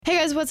Hey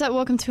guys, what's up?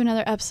 Welcome to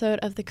another episode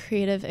of The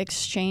Creative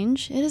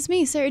Exchange. It is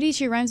me, Sarah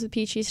Dici, rhymes with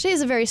Peachy. Today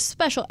is a very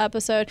special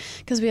episode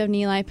because we have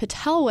Nilay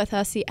Patel with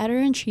us, the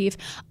editor-in-chief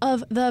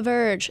of The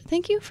Verge.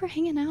 Thank you for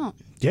hanging out.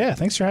 Yeah,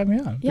 thanks for having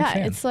me on. Yeah,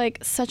 it's like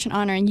such an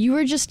honor. And you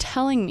were just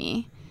telling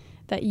me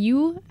that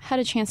you had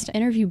a chance to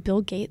interview Bill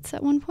Gates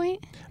at one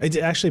point. I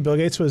did, actually, Bill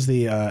Gates was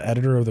the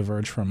editor of The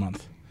Verge for a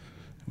month.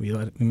 We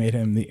made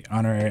him the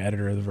honorary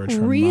editor of The Verge for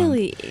a month.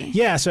 Really?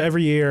 Yeah, so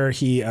every year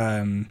he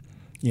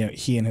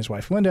and his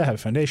wife Linda have a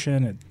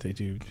foundation. They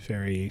do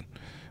very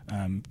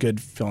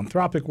good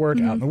philanthropic work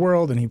out in the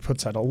world, and he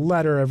puts out a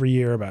letter every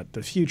year about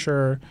the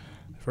future.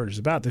 The Verge is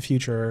about the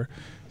future.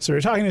 So we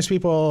were talking to these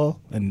people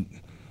and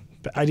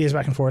ideas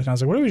back and forth, and I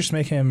was like, "What if we just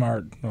make him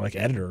our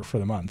editor for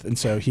the month?" And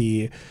so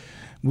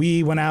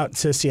we went out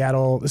to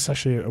Seattle. This is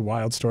actually a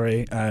wild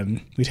story.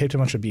 We taped a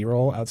bunch of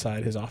B-roll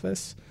outside his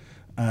office,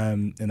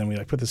 and then we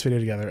put this video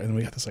together, and then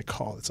we got this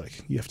call. It's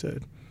like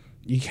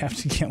you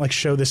can't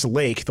show this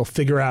lake. They'll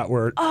figure out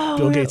where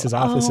Bill Gates'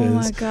 office is. Oh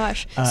my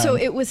gosh. So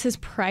it was his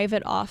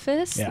private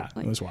office? Yeah,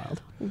 it was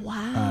wild.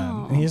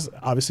 Wow. And he's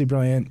obviously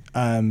brilliant.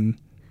 And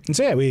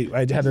so I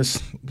had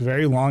this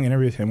very long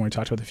interview with him where we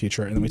talked about the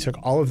future, and then we took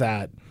all of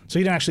that. So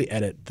he didn't actually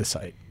edit the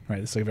site, right?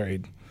 It's like a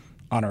very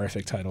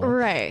honorific title.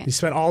 Right. He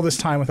spent all this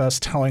time with us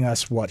telling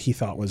us what he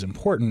thought was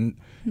important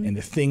and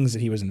the things that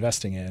he was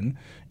investing in.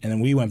 And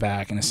then we went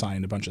back and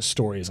assigned a bunch of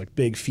stories, like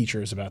big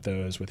features about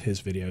those with his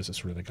videos as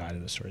sort of the guide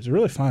of the stories. A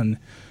really fun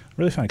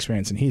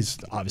experience. And he's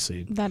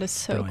obviously That is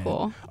so brilliant.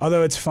 cool.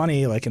 Although it's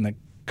funny, like in the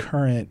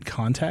current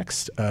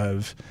context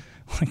of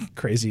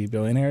crazy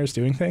billionaires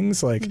doing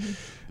things,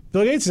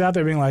 Bill Gates is out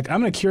there being like,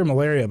 I'm going to cure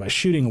malaria by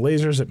shooting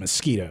lasers at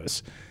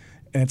mosquitoes.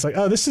 And it's like,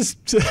 oh, this is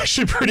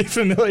actually pretty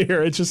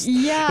familiar. It's just,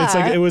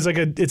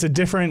 it's a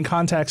different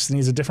context, and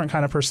he's a different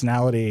kind of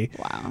personality.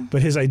 Wow.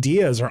 But his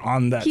ideas are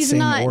on that He's same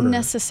not order.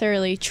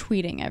 necessarily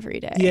tweeting every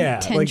day. Yeah,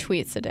 10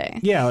 tweets a day.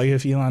 Yeah, like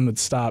if Elon would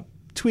stop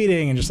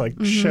tweeting and just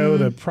show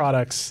the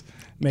products,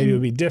 maybe it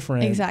would be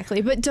different.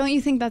 Exactly. But don't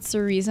you think that's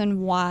the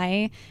reason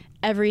why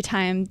every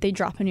time they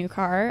drop a new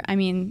car, I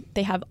mean,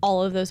 they have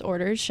all of those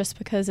orders just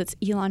because it's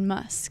Elon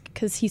Musk,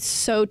 because he's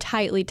so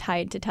tightly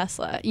tied to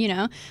Tesla, you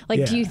know?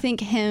 Do you think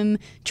him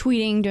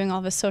tweeting, doing all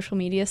this social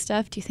media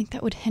stuff, do you think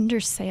that would hinder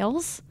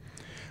sales?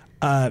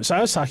 So I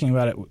was talking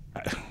about it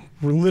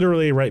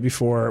literally right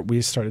before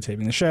we started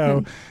taping the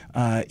show.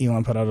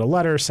 Elon put out a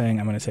letter saying,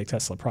 I'm going to take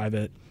Tesla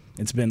private.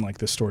 It's been like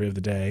the story of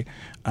the day.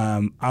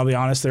 I'll be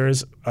honest, there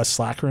is a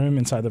Slack room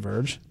inside The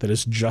Verge that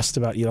is just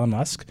about Elon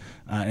Musk.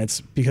 And it's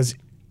because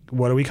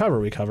what do we cover?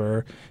 We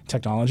cover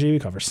technology, we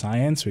cover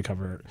science, we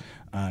cover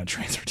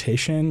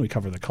transportation, we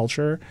cover the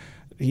culture.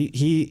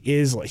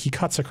 He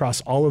cuts across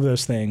all of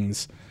those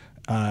things.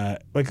 One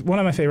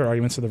of my favorite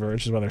arguments of The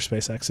Verge is whether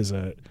SpaceX is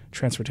a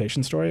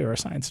transportation story or a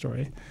science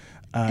story.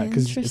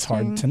 Because it's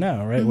hard to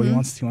know, right? What he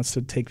wants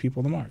to take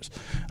people to Mars.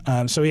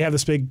 So we have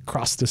this big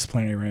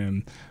cross-disciplinary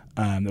room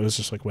that was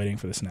just waiting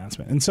for this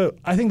announcement. And so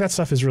I think that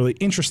stuff is really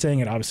interesting.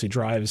 It obviously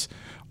drives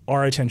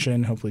our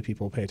attention. Hopefully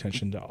people pay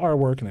attention to our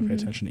work and they pay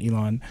attention to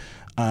Elon.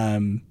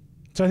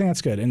 So I think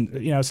that's good.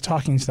 And I was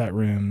talking to that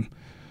room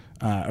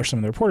or some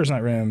of the reporters in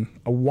that room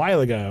a while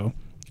ago,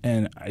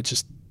 and I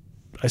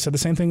said the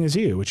same thing as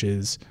you, which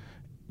is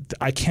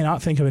I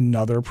cannot think of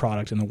another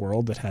product in the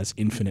world that has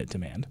infinite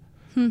demand.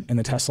 And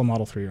the Tesla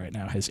Model 3 right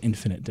now has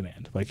infinite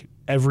demand.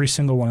 Every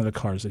single one of the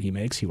cars that he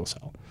makes, he will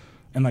sell.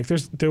 And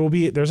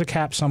there's a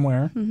cap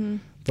somewhere.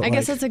 I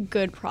guess that's a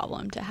good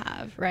problem to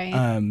have, right?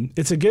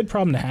 It's a good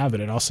problem to have,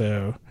 but it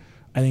also,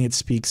 I think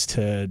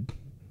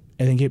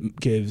it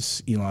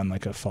gives Elon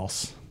a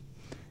false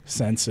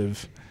sense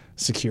of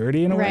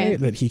security in a way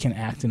that he can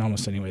act in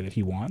almost any way that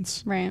he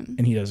wants. Right.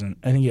 And he doesn't.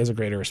 I think he has a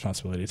greater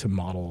responsibility to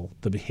model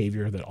the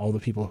behavior that all the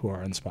people who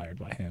are inspired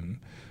by him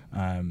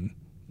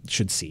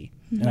should see.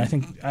 And I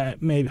think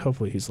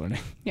hopefully he's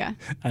learning. Yeah.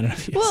 I don't know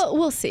if he is. Well,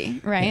 we'll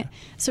see, right? Yeah.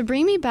 So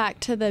bring me back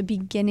to the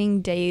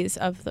beginning days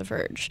of The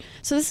Verge.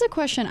 So this is a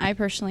question I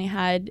personally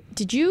had.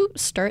 Did you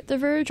start The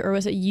Verge, or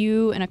was it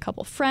you and a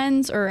couple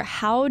friends, or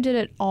how did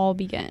it all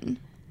begin?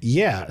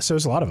 Yeah, so it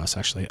was a lot of us,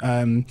 actually.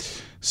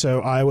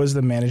 So I was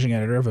the managing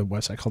editor of a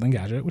website called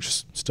Engadget, which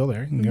is still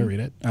there. You can go read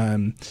it.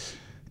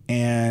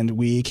 And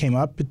we came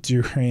up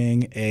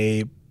during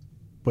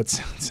what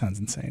sounds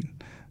insane.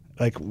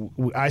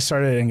 I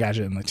started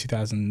Engadget in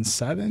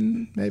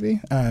 2007,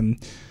 maybe.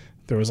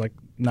 There was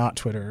not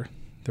Twitter.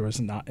 There was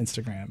not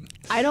Instagram.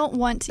 I don't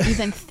want to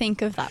even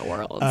think of that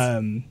world.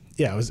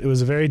 Yeah, it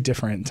was a very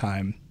different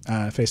time.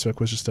 Facebook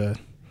was just a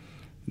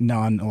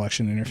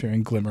non-election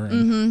interfering glimmer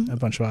in a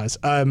bunch of eyes.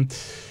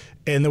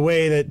 And the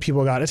way that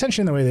people got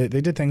attention, the way that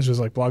they did things was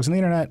blogs on the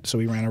internet. So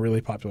we ran a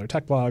really popular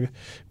tech blog.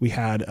 We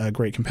had a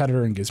great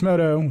competitor in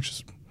Gizmodo, which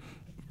is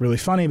really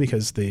funny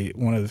because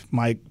one of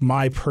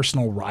my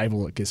personal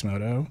rival at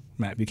Gizmodo,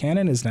 Matt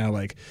Buchanan, is now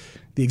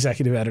the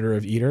executive editor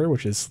of Eater,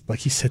 which is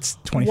he sits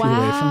 20 feet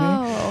away from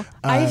me.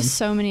 I have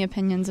so many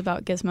opinions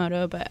about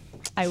Gizmodo, but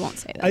I won't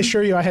say them. I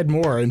assure you I had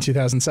more in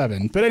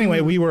 2007. But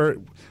anyway, we were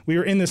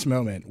in this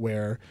moment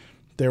where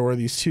there were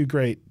these two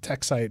great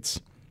tech sites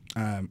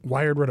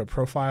Wired wrote a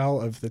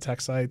profile of the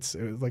tech sites.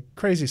 It was like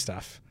crazy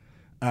stuff.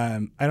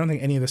 I don't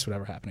think any of this would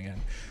ever happen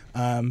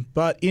again.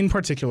 But in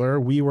particular,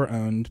 we were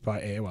owned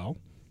by AOL.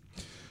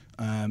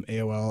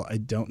 AOL, I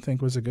don't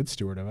think, was a good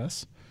steward of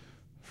us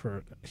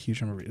for a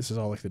huge number of reasons. This is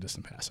all like the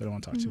distant past. I don't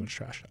want to talk too much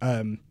trash.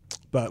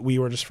 But we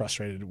were just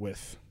frustrated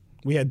with,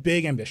 we had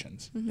big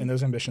ambitions, and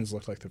those ambitions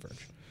looked like The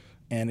Verge.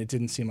 And it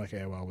didn't seem like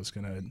AOL was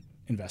going to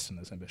invest in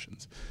those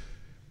ambitions.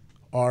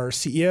 Our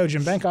CEO,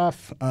 Jim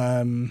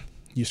Bankoff,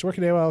 used to work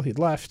at AOL. He'd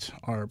left.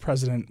 Our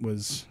president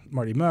was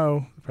Marty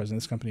Moe. The president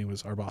of this company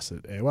was our boss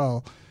at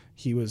AOL.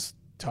 He was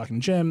talking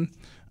to Jim.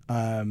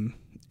 And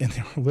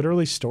they were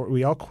literally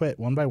we all quit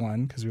one by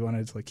one because we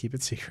wanted to like keep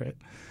it secret.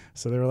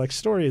 So there were like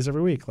stories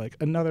every week, like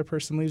another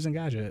person leaves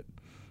Engadget.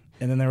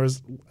 And then there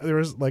was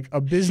like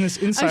a Business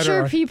Insider. I'm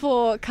sure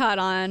people caught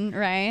on,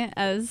 right,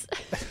 as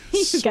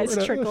you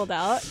guys trickled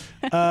out.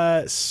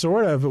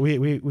 Sort of, but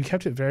we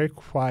kept it very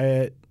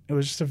quiet. It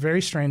was just a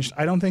very strange.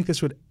 I don't think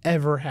this would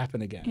ever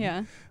happen again.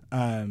 Yeah.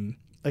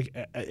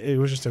 It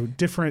was just a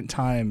different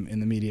time in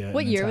the media.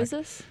 What year was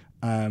this?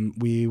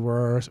 We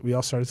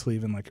all started to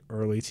leave in like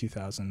early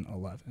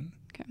 2011.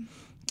 Okay.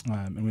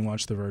 And we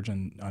launched The Verge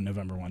on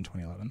November 1,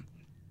 2011.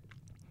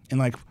 And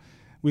like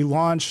we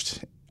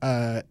launched,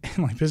 and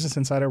like Business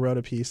Insider wrote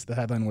a piece. The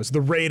headline was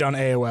 "The Raid on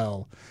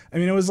AOL." I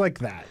mean, it was like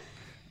that.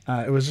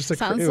 It was just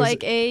sounds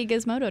like a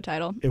Gizmodo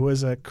title. It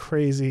was a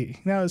crazy.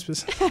 No, it's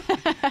just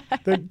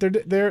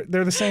they're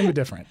the same but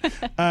different.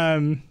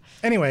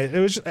 Anyway, it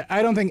was.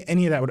 I don't think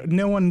any of that would.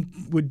 No one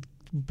would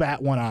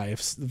bat one eye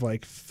if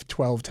like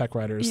 12 tech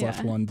writers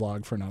left one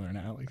blog for another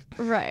now. Like,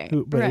 right.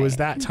 But it was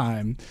that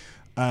time.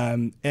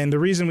 And the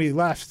reason we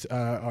left,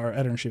 our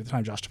editor-in-chief at the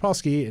time, Josh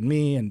Topolsky, and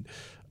me, and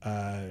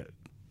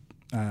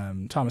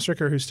Thomas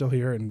Ricker, who's still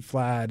here, and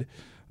Vlad,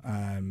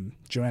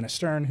 Joanna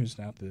Stern, who's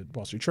now at the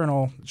Wall Street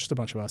Journal, just a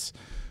bunch of us.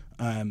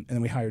 And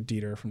then we hired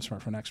Dieter from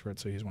Smartphone Expert,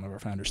 so he's one of our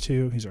founders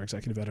too. He's our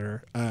executive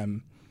editor.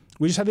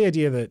 We just had the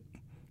idea that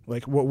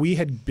like what we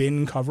had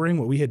been covering,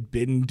 what we had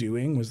been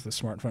doing was the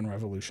smartphone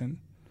revolution.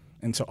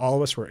 And so all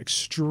of us were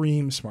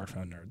extreme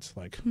smartphone nerds,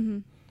 like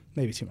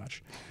maybe too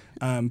much.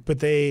 But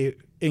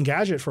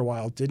Engadget for a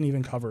while didn't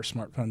even cover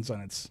smartphones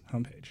on its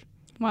homepage.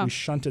 Wow. We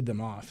shunted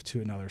them off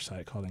to another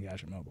site called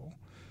Engadget Mobile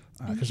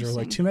because there were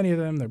like too many of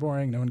them. They're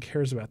boring. No one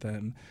cares about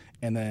them.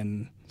 And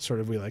then sort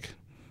of we like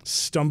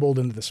stumbled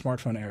into the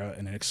smartphone era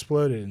and it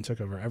exploded and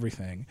took over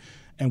everything.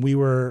 And we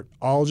were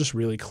all just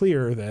really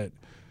clear that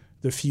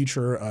the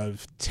future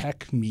of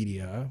tech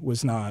media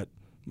was not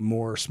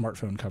more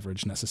smartphone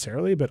coverage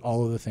necessarily, but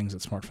all of the things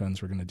that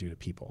smartphones were going to do to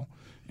people.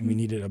 And we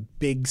needed a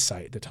big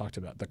site that talked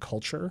about the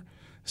culture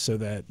so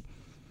that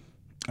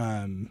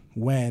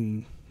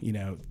when,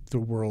 the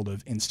world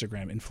of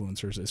Instagram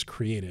influencers is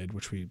created,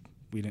 which we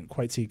didn't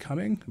quite see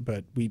coming,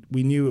 but we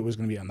knew it was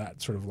going to be on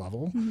that sort of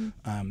level,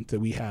 that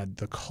we had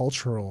the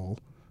cultural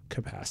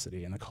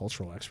capacity and the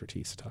cultural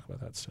expertise to talk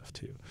about that stuff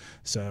too.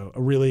 So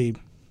we're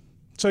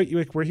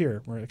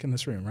here, we're like in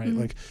this room, right?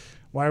 Like,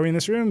 why are we in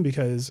this room?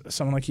 Because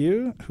someone like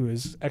you, who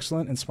is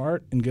excellent and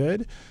smart and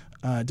good,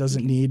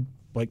 doesn't need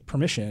like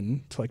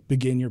permission to like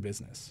begin your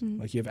business.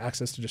 Like you have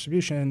access to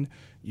distribution.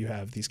 You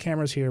have these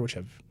cameras here, which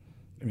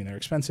they're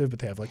expensive, but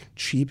they have like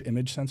cheap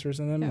image sensors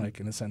in them, like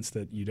in the sense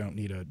that you don't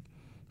need a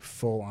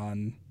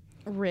full-on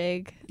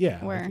rig. Yeah.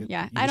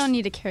 I don't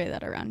need to carry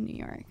that around New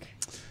York.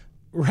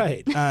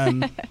 Right.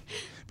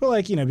 But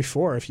like,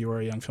 before, if you were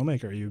a young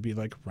filmmaker, you would be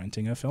like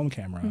renting a film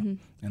camera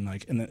and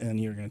like, and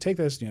you're going to take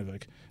this, you have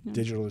like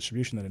digital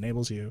distribution that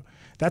enables you.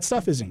 That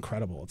stuff is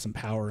incredible. It's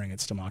empowering.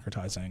 It's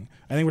democratizing.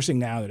 I think we're seeing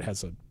now that it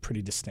has a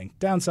pretty distinct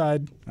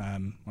downside.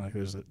 Like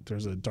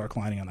there's a dark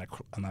lining on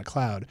that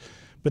cloud,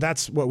 but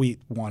that's what we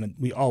wanted.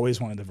 We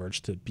always wanted The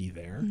Verge to be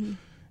there.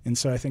 And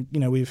so I think,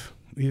 we've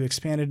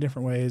expanded in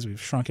different ways.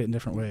 We've shrunk it in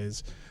different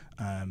ways.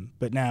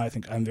 But now I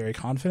think I'm very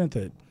confident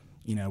that,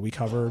 we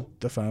cover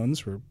the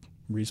phones. We're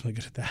reasonably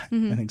good at that.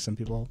 I think some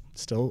people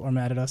still are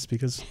mad at us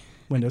because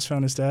Windows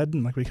Phone is dead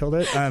and like we killed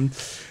it. Talk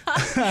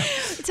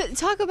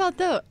about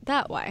that.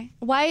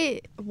 Why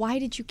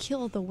did you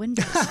kill the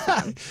Windows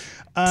Phone?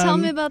 Tell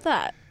me about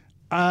that.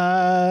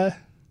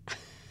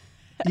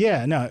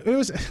 Yeah, no, it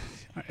was.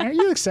 Aren't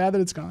you like sad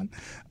that it's gone?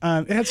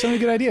 It had so many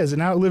good ideas and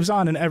now it lives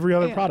on in every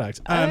other product.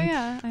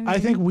 I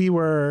think we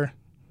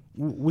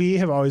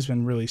have always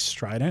been really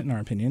strident in our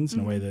opinions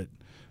in a way that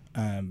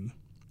I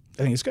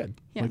think is good.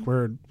 Yeah.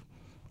 Like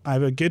I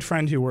have a good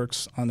friend who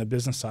works on the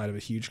business side of a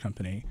huge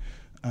company,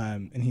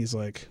 and he's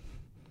like,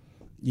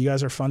 "You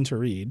guys are fun to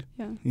read."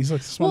 Yeah. He's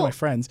like, one of my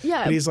friends.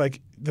 Yeah. But he's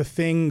like, the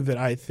thing that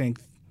I think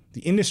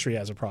the industry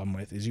has a problem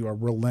with is you are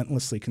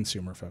relentlessly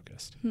consumer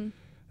focused.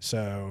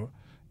 So,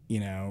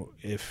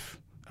 if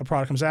a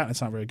product comes out and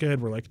it's not very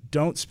good, we're like,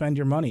 don't spend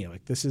your money.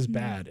 Like this is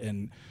bad.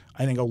 And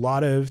I think a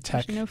lot of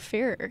tech. There's no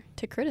fear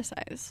to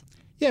criticize.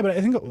 Yeah, but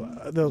I think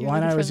the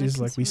line I always use is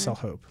like, we sell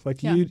hope.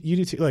 Like you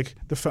do too. Like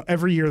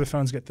every year the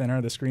phones get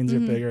thinner, the screens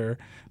get bigger,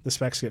 the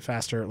specs get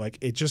faster. Like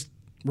it just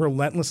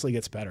relentlessly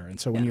gets better. And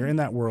so when you're in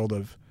that world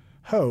of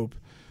hope,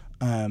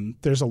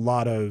 there's a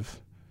lot of,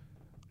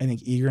 I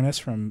think, eagerness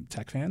from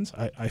tech fans.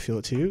 I feel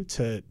it too,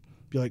 to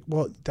be like,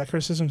 well, that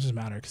criticism doesn't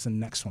matter because the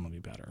next one will be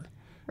better.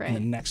 Right. And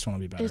the next one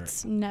will be better.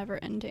 It's never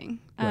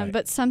ending. Right.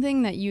 But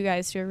something that you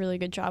guys do a really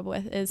good job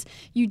with is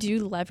you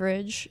do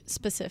leverage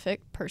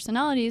specific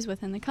personalities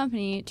within the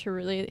company to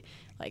really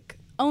like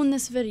own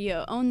this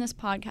video, own this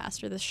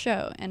podcast or this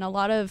show. And a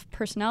lot of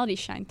personalities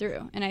shine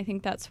through. And I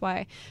think that's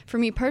why, for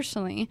me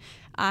personally,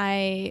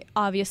 I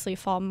obviously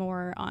fall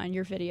more on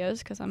your videos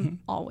because I'm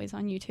always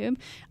on YouTube.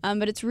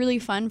 But it's really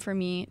fun for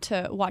me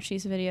to watch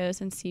these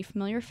videos and see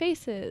familiar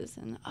faces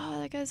and,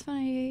 oh, that guy's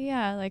funny.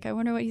 Yeah, like I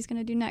wonder what he's going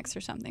to do next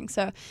or something.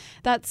 So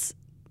that's,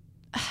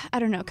 I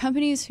don't know,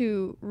 companies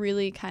who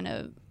really kind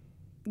of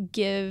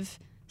give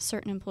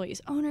certain employees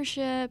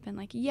ownership and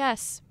like,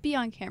 yes, be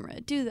on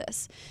camera, do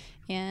this.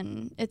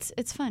 And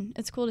it's fun.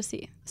 It's cool to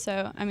see.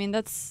 So, I mean,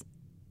 that's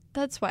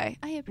why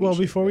I appreciate. Well,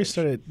 before we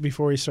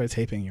started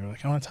taping, you were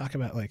like, I want to talk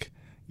about like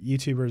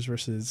YouTubers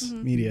versus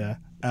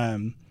media.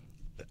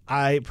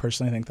 I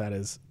personally think that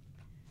is,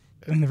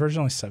 I mean, the Verge is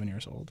only 7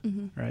 years old,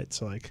 right?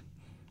 So like,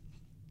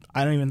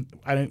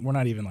 we're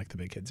not even like the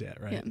big kids yet,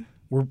 right? Yeah.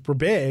 We're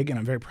big, and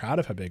I'm very proud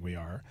of how big we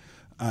are.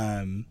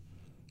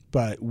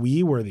 But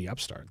we were the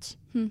upstarts.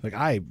 Like,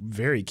 I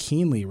very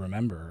keenly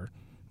remember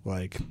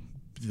like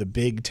the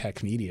big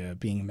tech media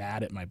being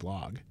mad at my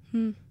blog,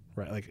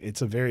 right? Like,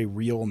 it's a very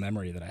real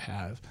memory that I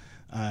have.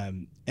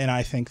 And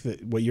I think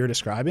that what you're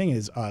describing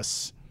is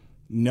us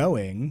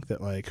knowing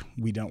that like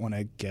we don't want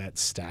to get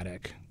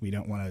static. We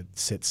don't want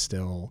to sit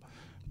still,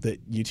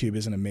 that YouTube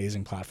is an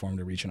amazing platform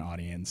to reach an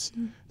audience,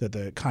 that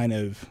the kind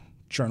of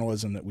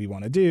journalism that we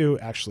want to do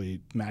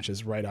actually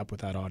matches right up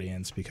with that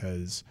audience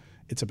because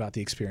it's about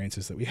the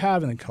experiences that we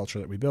have and the culture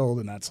that we build,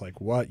 and that's like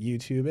what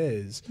YouTube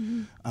is.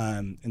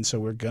 And so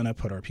we're gonna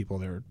put our people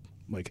there,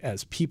 like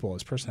as people,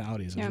 as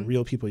personalities, as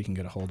real people you can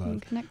get a hold of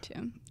and connect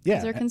to.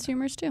 Yeah, they're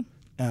consumers too.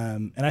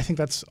 And I think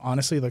that's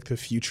honestly like the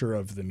future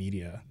of the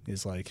media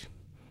is like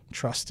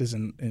trust is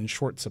in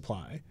short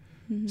supply.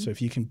 So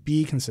if you can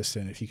be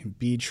consistent, if you can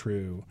be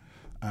true,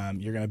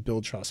 you're going to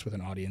build trust with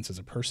an audience as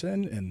a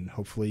person, and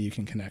hopefully you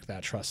can connect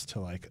that trust to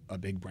like a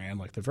big brand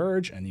like The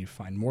Verge, and you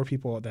find more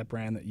people at that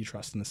brand that you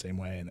trust in the same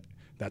way, and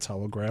that's how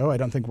we'll grow. I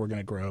don't think we're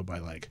going to grow by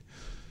like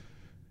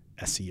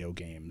SEO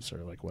games or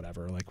like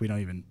whatever. Like, we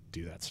don't even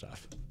do that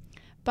stuff.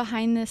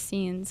 Behind the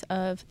scenes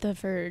of The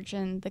Verge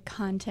and the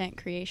content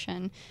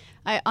creation,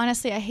 I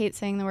hate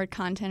saying the word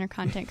content or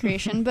content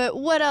creation, but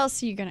what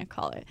else are you going to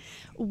call it?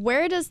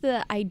 Where does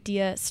the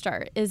idea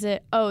start? Is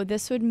it, oh,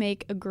 this would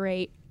make a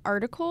great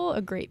article,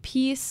 a great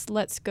piece,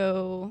 let's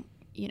go,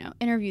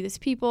 interview these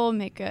people,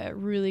 make a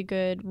really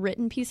good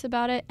written piece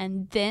about it,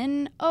 and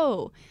then,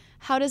 oh,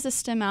 how does this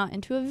stem out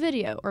into a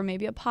video or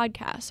maybe a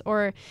podcast?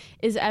 Or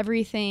is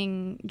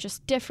everything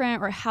just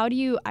different? Or how do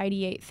you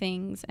ideate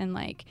things? And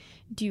like,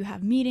 do you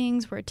have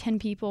meetings where 10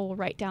 people will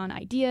write down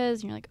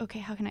ideas and you're like, okay,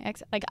 how can I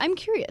exit? Like, I'm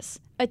curious.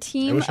 A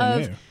team of I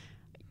knew.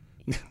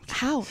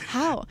 How?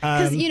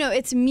 Because,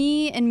 it's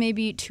me and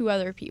maybe 2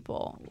 other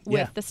people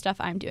with the stuff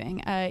I'm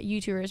doing.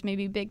 YouTubers,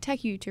 maybe big tech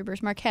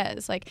YouTubers,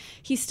 Marquez. Like,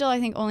 he still, I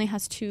think, only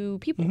has 2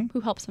 people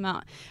who helps him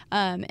out.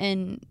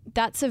 And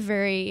that's a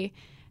very,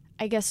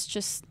 I guess,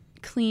 just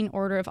clean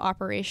order of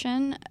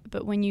operation.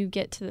 But when you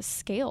get to the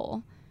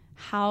scale,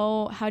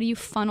 how do you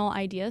funnel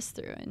ideas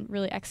through and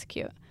really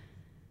execute?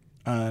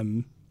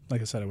 Like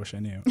I said, I wish I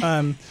knew.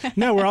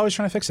 No, we're always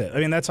trying to fix it. I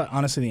mean, that's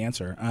honestly the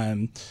answer.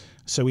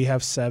 So we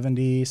have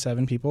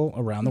 77 people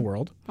around the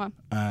world. Wow.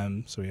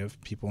 So we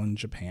have people in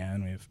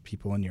Japan. We have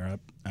people in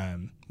Europe. We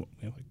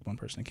have like 1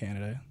 person in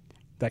Canada.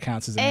 That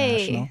counts as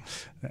international.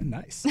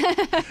 Nice.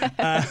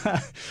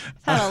 Had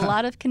a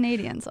lot of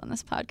Canadians on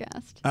this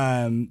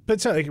podcast.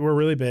 But so like, we're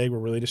really big. We're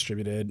really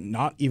distributed.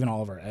 Not even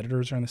all of our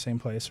editors are in the same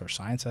place. Our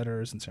science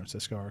editors in San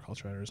Francisco, our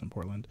culture editors in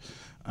Portland.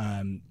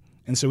 And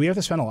so we have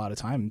to spend a lot of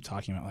time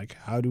talking about like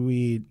how do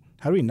we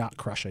not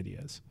crush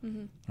ideas,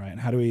 right? And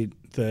how do we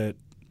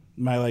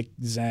my like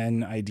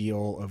Zen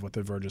ideal of what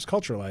The Verge's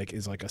culture like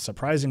is like a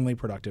surprisingly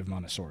productive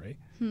Montessori,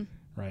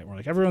 right? Where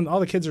like all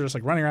the kids are just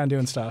like running around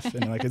doing stuff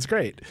and like it's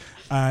great.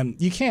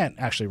 You can't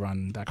actually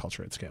run that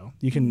culture at scale.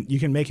 You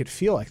can make it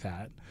feel like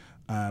that,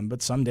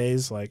 but some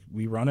days like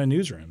we run a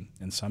newsroom,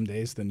 and some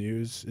days the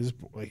news is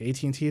like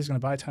AT&T is going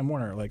to buy Time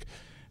Warner. Like,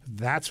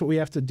 that's what we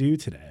have to do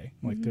today.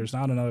 Like, there's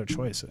not another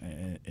choice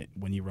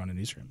when you run a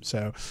newsroom.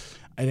 So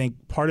I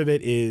think part of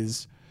it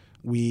is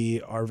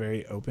we are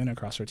very open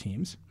across our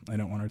teams. I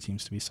don't want our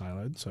teams to be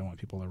siloed, so I want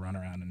people to run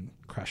around and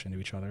crash into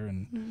each other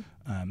and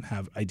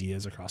have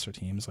ideas across our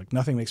teams. Like,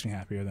 nothing makes me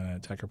happier than a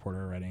tech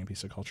reporter writing a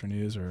piece of culture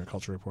news or a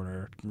culture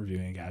reporter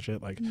reviewing a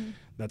gadget. Like,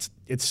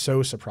 it's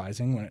so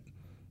surprising when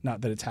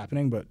not that it's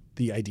happening, but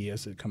the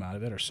ideas that come out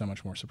of it are so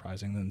much more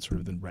surprising than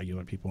sort of the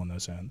regular people in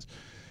those zones.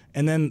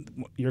 And then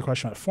your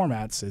question about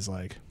formats is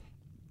like,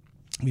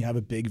 we have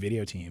a big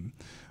video team.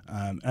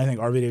 And I think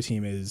our video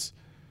team is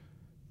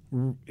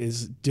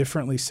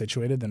differently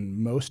situated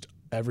than most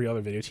every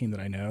other video team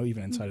that I know,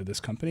 even inside of this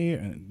company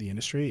and the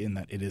industry, in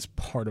that it is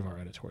part of our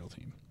editorial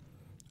team.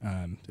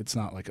 It's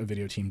not like a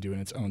video team doing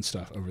its own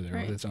stuff over there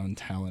Right. with its own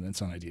talent,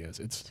 its own ideas.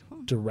 It's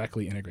Cool.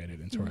 directly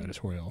integrated into our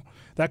editorial.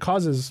 That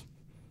causes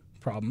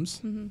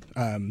problems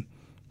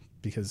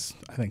because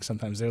I think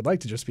sometimes they would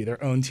like to just be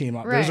their own team.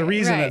 There's a Right,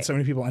 reason that right. so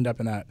many people end up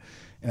in that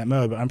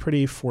mode, but I'm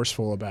pretty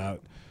forceful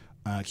about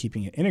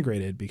keeping it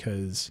integrated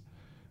because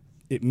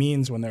it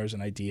means when there's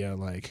an idea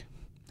like,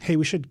 hey,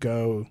 we should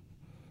go.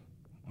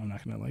 I'm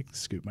not going to like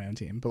scoop my own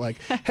team, but like,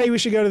 hey, we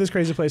should go to this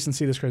crazy place and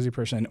see this crazy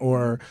person.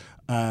 Or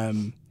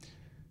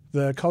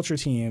the culture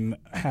team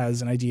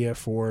has an idea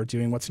for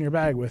doing What's in Your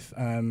Bag with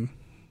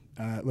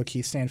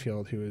Lakeith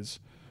Stanfield, who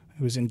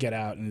was in Get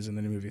Out and is in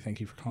the new movie Thank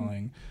You for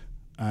Calling.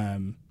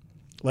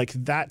 Like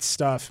that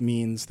stuff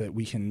means that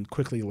we can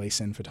quickly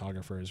lace in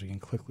photographers, we can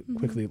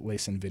quickly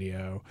lace in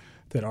video,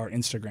 that our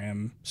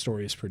Instagram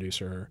stories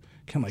producer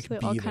can like So they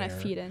be all there. kind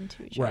of feed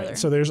into each Right. other.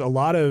 So there's a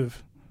lot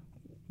of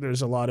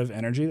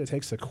energy that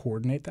takes to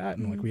coordinate that,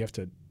 and like we have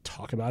to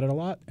talk about it a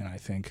lot. And I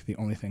think the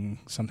only thing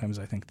sometimes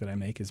I think that I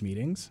make is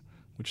meetings,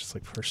 which is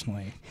like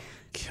personally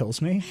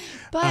kills me.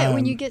 But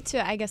when you get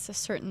to, I guess, a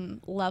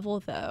certain level,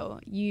 though,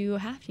 you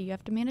have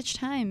to manage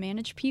time,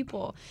 manage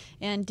people.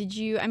 And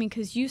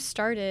because you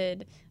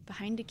started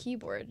behind a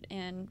keyboard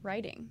and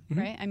writing,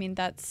 right? I mean,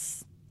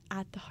 that's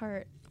at the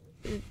heart.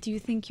 Do you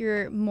think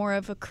you're more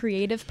of a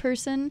creative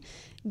person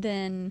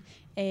than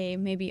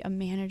maybe a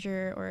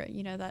manager or,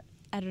 that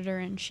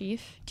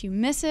editor-in-chief? Do you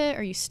miss it?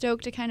 Are you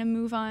stoked to kind of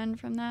move on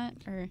from that?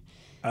 Or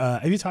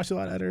have you talked to a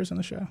lot of editors on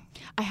the show?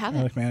 I Or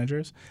haven't. like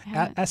managers?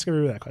 haven't. Ask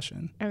everybody that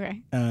question.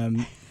 Okay.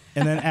 And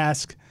then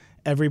ask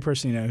every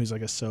person you know who's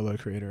like a solo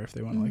creator if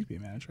they want to like be a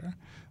manager.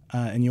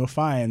 And you'll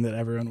find that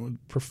everyone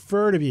would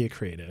prefer to be a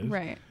creative.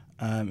 Right.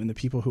 And the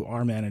people who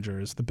are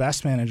managers, the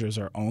best managers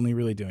are only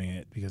really doing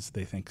it because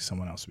they think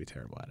someone else would be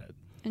terrible at it.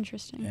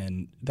 Interesting.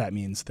 And that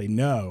means they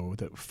know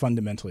that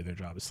fundamentally their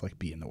job is to like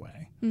be in the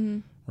way,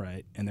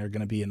 right? And they're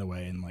going to be in the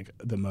way in like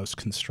the most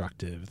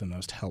constructive, the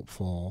most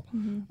helpful,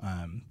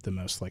 the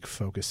most like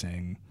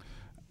focusing.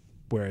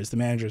 Whereas the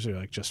managers are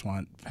like just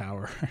want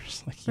power,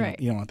 like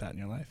you don't want that in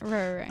your life.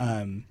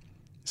 Right.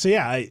 So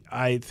yeah,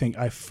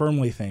 I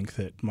firmly think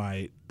that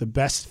the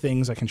best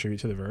things I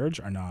contribute to The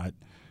Verge are not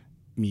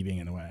me being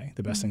in the way.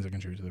 The best things I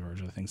contribute to The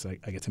Verge are the things that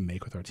I get to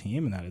make with our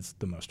team, and that is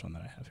the most fun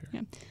that I have here.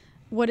 Yeah.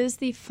 What is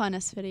the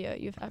funnest video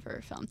you've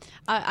ever filmed?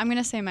 I'm going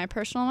to say my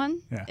personal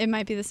one. Yeah. It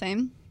might be the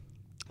same.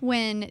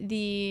 When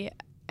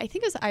I think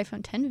it was the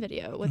iPhone 10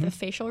 video with the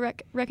facial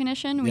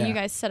recognition, when you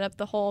guys set up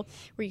the whole,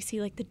 where you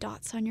see like the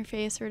dots on your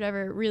face or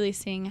whatever, really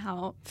seeing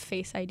how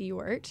Face ID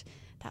worked.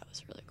 That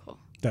was really cool.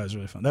 That was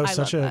really fun. That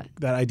was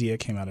that idea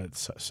came out of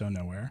so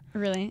nowhere.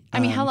 Really? I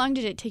mean, how long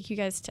did it take you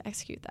guys to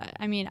execute that?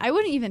 I mean, I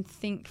wouldn't even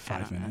think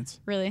 5 minutes.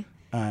 Really?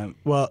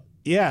 Well,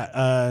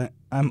 yeah,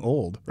 I'm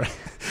old, right?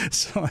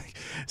 so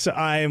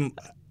I'm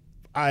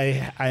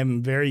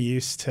very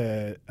used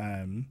to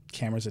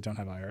cameras that don't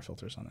have IR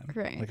filters on them.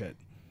 Right.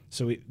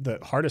 The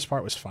hardest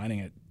part was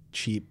finding a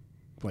cheap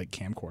like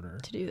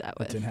camcorder To do that that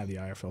with. didn't have the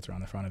IR filter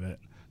on the front of it,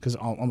 because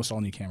almost all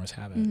new cameras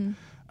have it.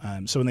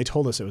 So when they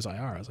told us it was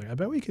IR, I was like, I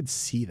bet we could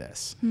see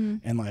this.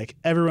 And like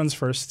everyone's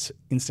first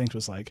instinct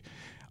was like,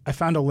 I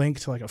found a link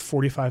to like a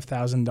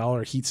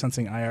 $45,000 heat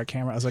sensing IR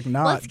camera. I was like,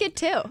 nah. Let's get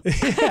two.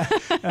 Yeah.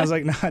 I was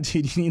like, nah,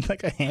 dude, you need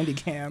like a handy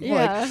cam.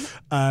 Yeah.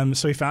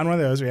 So we found one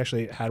of those. We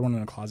actually had one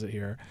in a closet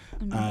here.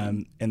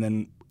 And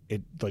then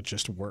it like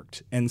just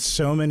worked. And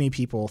so many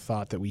people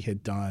thought that we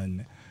had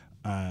done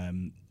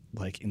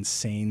like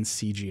insane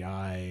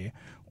CGI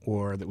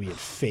or that we had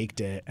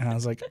faked it. And I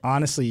was like,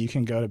 honestly, you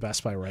can go to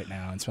Best Buy right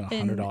now and spend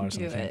 $100 on a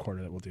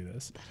camcorder that will do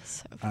this.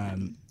 So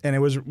fun. And it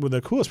was, the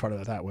coolest part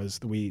of that was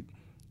they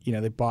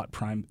bought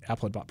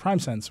Apple had bought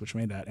PrimeSense, which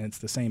made that, and it's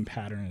the same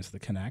pattern as the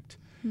Kinect.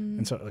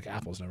 And so like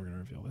Apple's never going to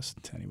reveal this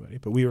to anybody,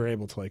 but we were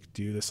able to like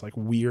do this like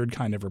weird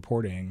kind of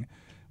reporting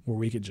where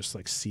we could just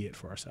like see it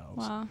for ourselves.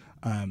 Wow.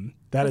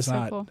 That is so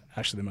not cool.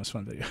 actually the most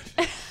fun video.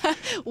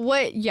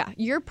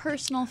 Your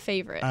personal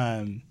favorite?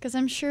 Because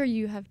I'm sure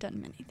you have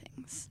done many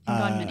things and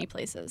gone many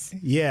places.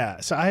 Yeah,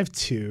 so I have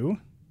two.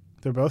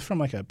 They're both from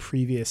like a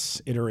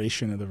previous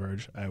iteration of The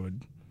Verge, I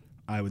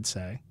would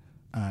say.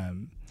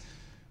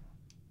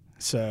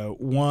 So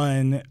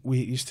one, we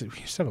used to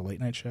have a late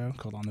night show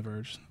called On the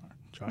Verge.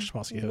 Josh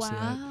Topolsky hosted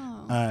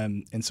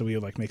it. And so we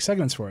would like make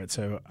segments for it.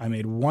 So I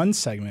made one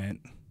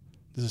segment.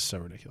 This is so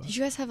ridiculous. Did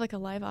you guys have like a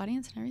live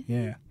audience and everything?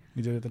 Yeah.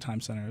 We did it at the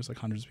Times Center. There was like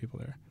hundreds of people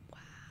there. Wow.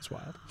 It's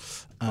wild.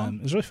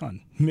 It was really fun.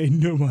 Made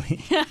no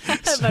money.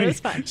 But it was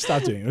fun.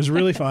 Stopped doing it. It was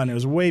really fun. It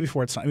was way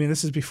before its time. I mean,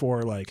 this is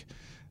before like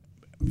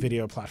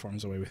video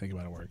platforms the way we think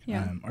about it work.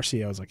 Yeah. Our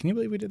CEO was like, can you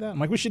believe we did that? I'm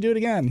like, we should do it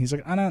again. He's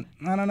like, I don't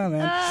know,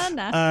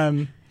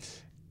 man.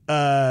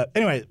 Nah.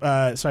 Anyway,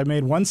 so I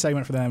made one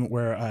segment for them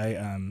where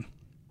I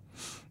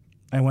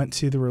went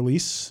to the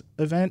release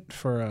event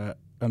for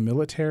a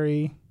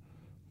military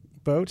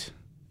boat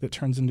that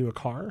turns into a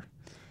car.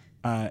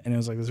 And it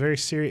was like this very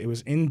serious. It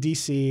was in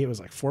D.C. It was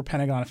like 4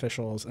 Pentagon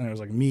officials, and it was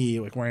like me,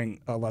 like wearing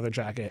a leather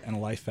jacket and a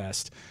life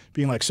vest,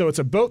 being like, "So it's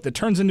a boat that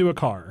turns into a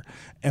car,"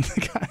 and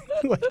the guy,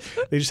 like,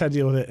 they just had to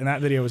deal with it. And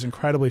that video was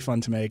incredibly fun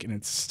to make, and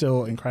it's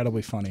still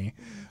incredibly funny.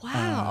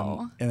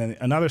 Wow. And then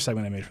another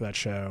segment I made for that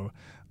show,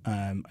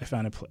 I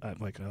found I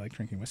like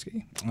drinking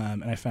whiskey,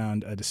 and I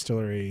found a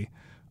distillery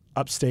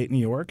upstate New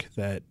York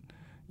that,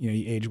 you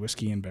age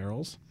whiskey in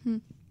barrels,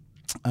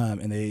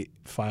 and they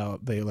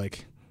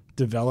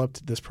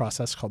developed this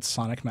process called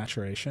sonic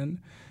maturation,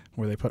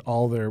 where they put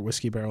all their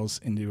whiskey barrels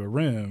into a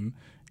room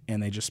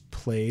and they just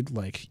played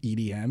like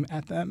EDM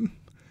at them.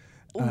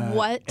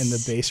 What? And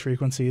the bass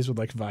frequencies would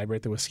like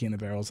vibrate the whiskey in the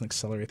barrels and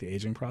accelerate the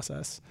aging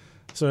process.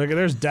 So like,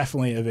 there's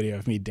definitely a video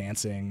of me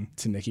dancing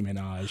to Nicki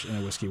Minaj in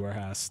a whiskey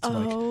warehouse to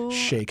like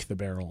shake the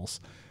barrels.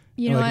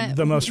 You know like, what?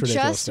 The most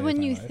ridiculous Just thing when of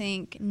my you life.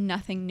 think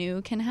nothing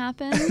new can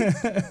happen,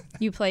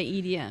 you play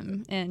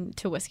EDM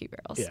into whiskey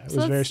barrels. Yeah, it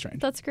was very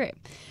strange. That's great.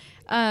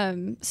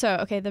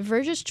 The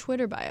Verge's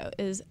Twitter bio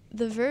is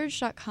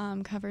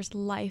TheVerge.com covers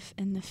life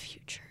in the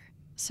future.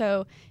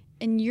 So,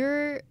 in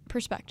your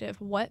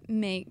perspective, what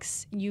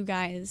makes you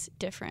guys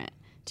different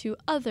to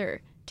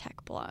other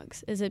tech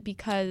blogs? Is it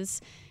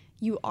because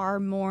you are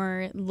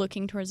more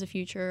looking towards the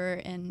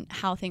future and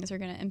how things are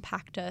going to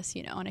impact us,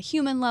 on a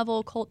human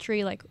level,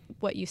 culturally, like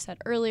what you said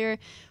earlier,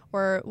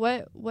 or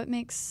what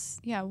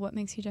makes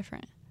you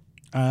different?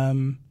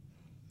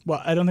 Well,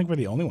 I don't think we're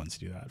the only ones to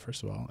do that,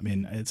 first of all. I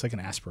mean, it's like an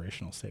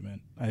aspirational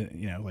statement.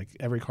 Like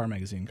every car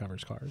magazine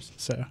covers cars.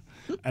 So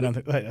I don't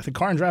think if the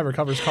Car and Driver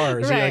covers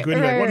cars.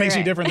 What makes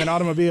you different than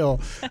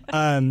automobile?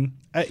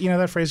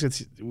 That phrase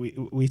gets,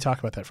 we talk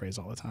about that phrase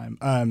all the time.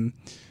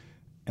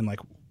 And like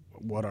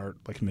what our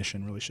like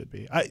mission really should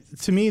be.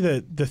 To me,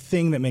 the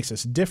thing that makes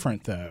us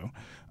different though,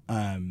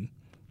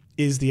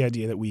 is the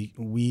idea that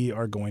we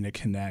are going to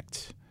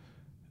connect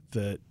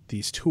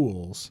these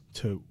tools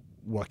to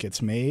what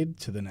gets made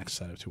to the next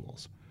set of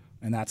tools.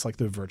 And that's like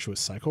the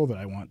virtuous cycle that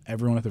I want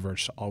everyone at The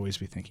Verge to always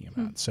be thinking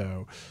about.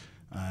 So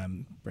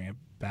bring it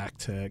back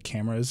to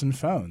cameras and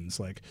phones.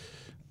 Like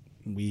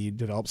we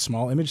developed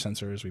small image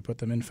sensors, we put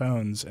them in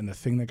phones, and the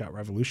thing that got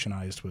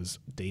revolutionized was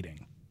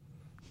dating.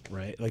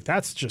 Right? Like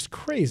that's just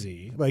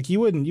crazy. Like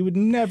you would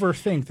never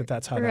think that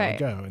that's how that would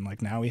go. And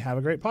like now we have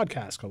a great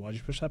podcast called Why'd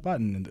You Push That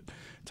Button? And it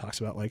talks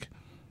about like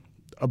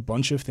a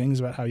bunch of things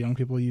about how young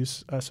people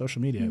use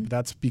social media. But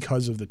that's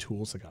because of the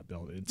tools that got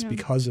built. It's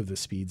because of the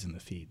speeds and the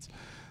feeds.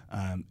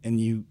 And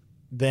you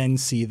then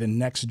see the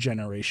next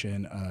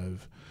generation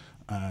of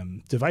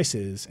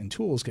devices and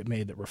tools get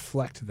made that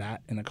reflect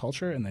that in a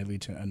culture, and they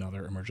lead to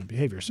another emergent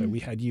behavior. So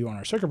we had you on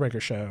our Circuit Breaker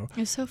show.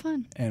 It was so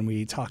fun. And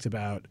we talked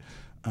about,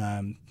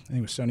 I think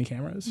it was Sony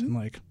cameras, and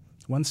like,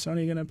 when's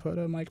Sony going to put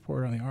a mic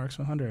port on the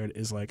RX100?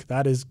 Is like,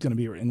 that is going to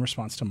be in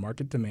response to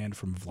market demand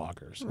from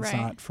vloggers. It's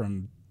not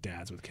from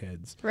dads with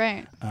kids.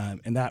 Right.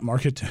 And that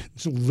market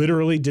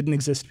literally didn't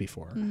exist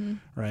before.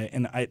 Right.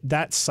 And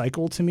that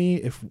cycle to me,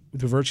 if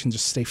The Verge can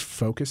just stay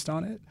focused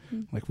on it,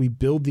 like we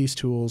build these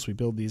tools, we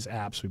build these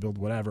apps, we build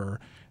whatever,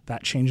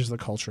 that changes the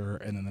culture.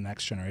 And then the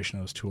next generation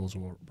of those tools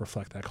will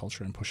reflect that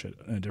culture and push it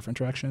in a different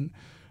direction.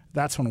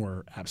 That's when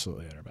we're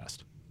absolutely at our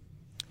best.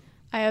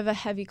 I have a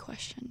heavy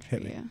question for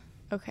you.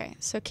 Okay,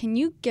 so can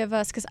you give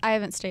us, because I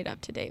haven't stayed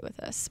up to date with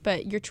this,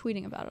 but you're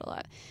tweeting about it a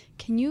lot.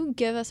 Can you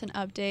give us an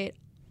update?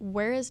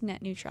 Where is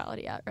net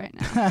neutrality at right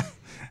now?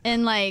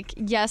 And like,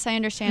 yes, I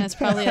understand it's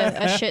probably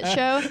a shit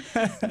show,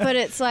 but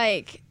it's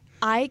like,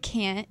 I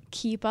can't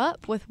keep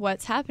up with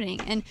what's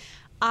happening. And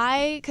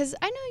because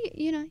I know,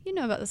 you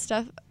know about this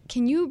stuff.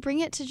 Can you bring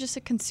it to just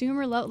a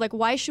consumer level? Like,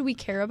 why should we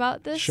care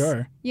about this?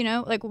 Sure.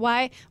 Like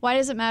why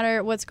does it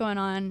matter what's going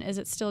on? Is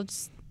it still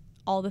just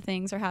all the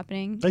things are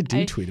happening? I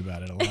do tweet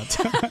about it a lot.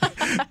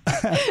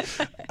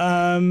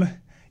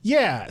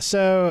 Yeah,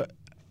 so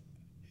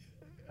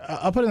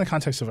I'll put it in the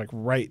context of like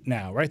right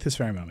now, right this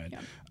very moment.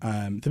 Yeah.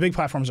 The big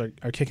platforms are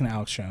kicking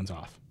Alex Jones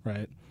off,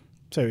 right?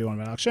 Say what you want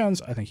about Alex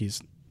Jones. I think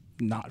he's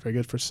not very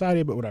good for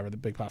society, but whatever, the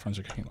big platforms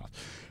are kicking him off.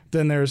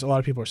 Then there's a lot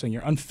of people who are saying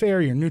you're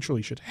unfair, you're neutral,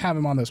 you should have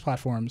him on those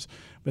platforms.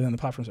 But then the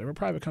platforms are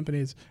private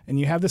companies. And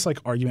you have this like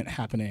argument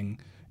happening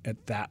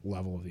at that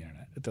level of the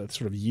internet, at the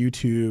sort of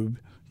YouTube,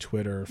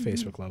 Twitter,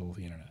 Facebook level of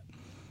the internet.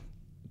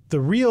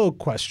 The real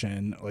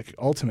question, like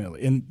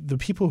ultimately, and the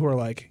people who are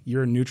like,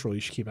 you're neutral, you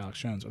should keep Alex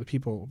Jones, are the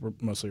people,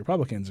 mostly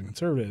Republicans and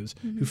conservatives,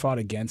 who fought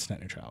against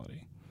net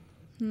neutrality,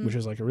 which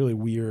is like a really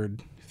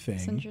weird thing.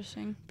 That's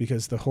interesting.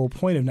 Because the whole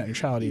point of net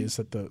neutrality is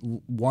that the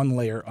one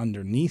layer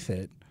underneath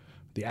it,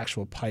 the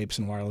actual pipes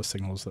and wireless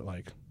signals that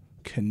like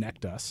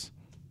connect us,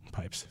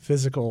 pipes,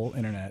 physical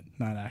internet,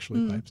 not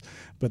actually pipes,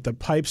 but the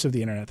pipes of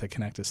the internet that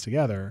connect us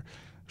together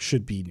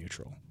should be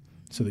neutral.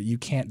 So that you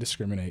can't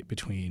discriminate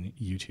between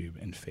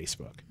YouTube and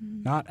Facebook.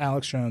 Not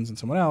Alex Jones and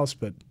someone else,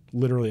 but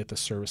literally at the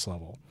service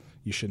level.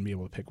 You shouldn't be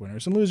able to pick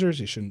winners and losers.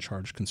 You shouldn't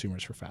charge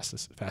consumers for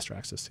faster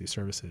access to these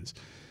services.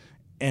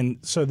 And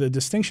so the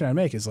distinction I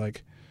make is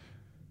like,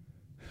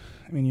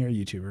 I mean, you're a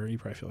YouTuber. You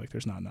probably feel like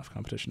there's not enough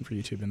competition for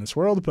YouTube in this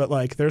world, but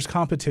like there's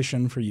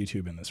competition for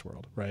YouTube in this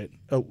world, right?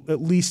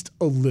 At least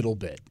a little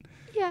bit.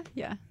 Yeah.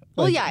 Yeah.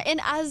 Well, yeah. And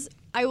as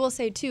I will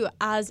say too,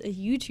 as a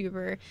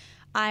YouTuber,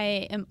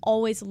 I am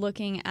always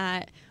looking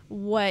at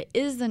what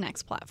is the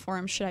next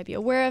platform? Should I be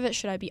aware of it?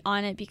 Should I be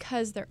on it?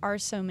 Because there are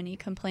so many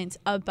complaints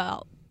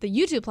about the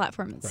YouTube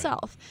platform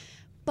itself.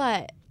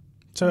 Right. But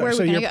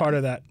so you're part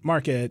of that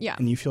market,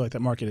 and you feel like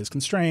that market is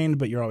constrained,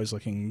 but you're always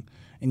looking,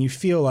 and you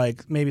feel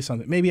like maybe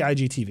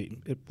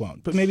IGTV, it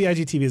won't, but maybe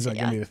IGTV is not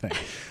going to be the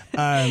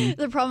thing.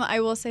 The problem, I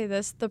will say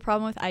this, the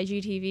problem with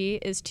IGTV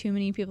is too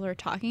many people are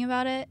talking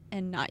about it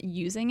and not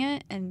using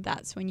it, and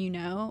that's when you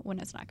know when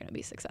it's not going to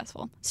be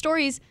successful.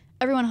 Stories,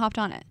 everyone hopped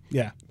on it.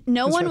 Yeah.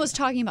 No one was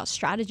talking about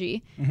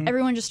strategy.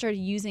 Everyone just started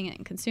using it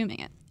and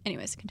consuming it.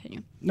 Anyways,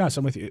 continue. No,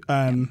 so I'm with you.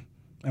 I'm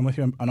with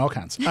you on all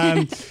counts.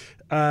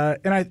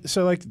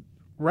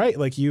 Right,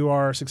 like you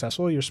are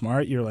successful, you're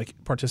smart, you're like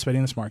participating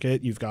in this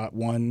market, you've got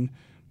one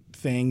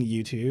thing,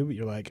 YouTube,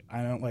 you're like,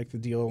 I don't like the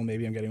deal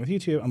maybe I'm getting with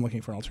YouTube, I'm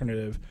looking for an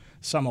alternative.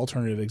 Some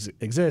alternative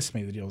exists,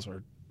 maybe the deals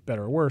are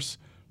better or worse,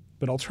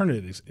 but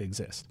alternatives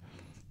exist.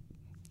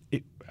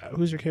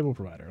 Who's your cable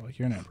provider, like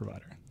your internet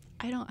provider?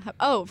 I don't have,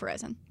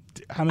 Verizon.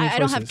 How many choices? I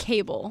don't have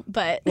cable,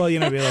 but well, be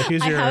like,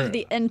 who's your? I have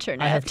the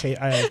internet. I have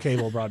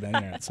cable broadband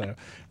internet. So,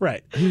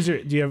 right. How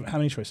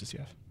many choices do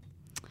you have?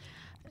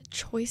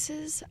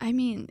 Choices? I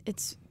mean,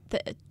 it's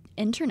the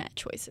internet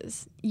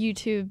choices.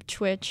 YouTube,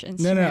 Twitch,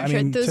 Instagram. No. I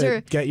mean, those to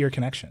are get your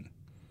connection.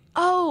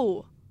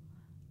 Oh,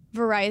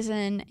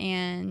 Verizon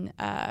and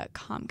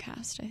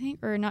Comcast, I think,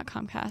 or not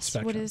Comcast.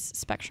 Spectrum. What is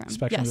Spectrum?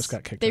 Spectrum just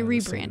got kicked out. They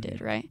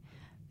rebranded, right?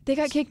 They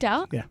got kicked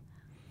out? Yeah.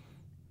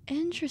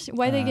 Interesting.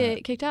 Why they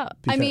get kicked out?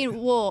 I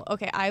mean, well,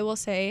 okay, I will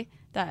say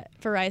that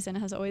Verizon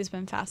has always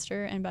been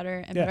faster and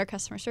better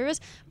customer service,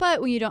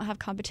 but when you don't have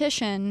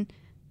competition,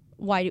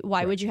 why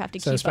would you have to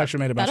keep up? So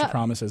Spectrum made a bunch of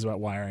promises about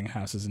wiring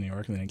houses in New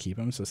York, and they didn't keep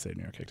them, so the state of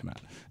New York kicked them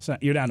out. So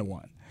you're down to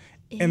one.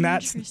 And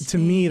that's, to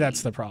me,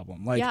 that's the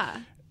problem. Like,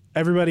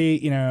 everybody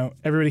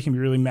can be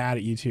really mad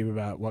at YouTube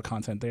about what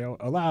content they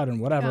allowed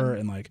and whatever,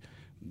 and like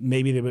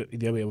maybe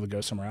they'll be able to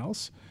go somewhere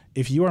else.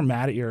 If you are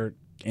mad at your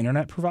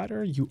internet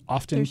provider, you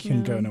often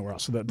can go nowhere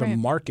else. So that the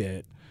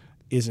market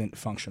isn't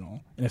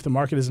functional. And if the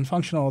market isn't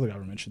functional, the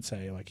government should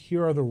say, like,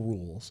 here are the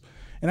rules.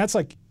 And that's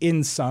like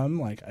in some,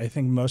 like, I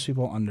think most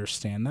people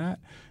understand that.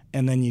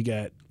 And then you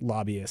get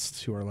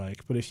lobbyists who are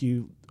like, but if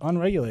you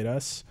unregulate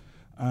us,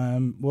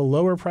 we'll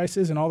lower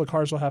prices and all the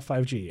cars will have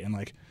 5G. And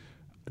like,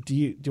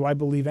 do I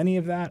believe any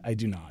of that? I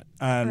do not.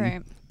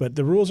 But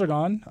the rules are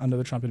gone under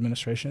the Trump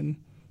administration.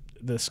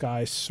 The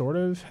sky sort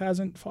of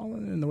hasn't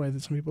fallen in the way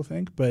that some people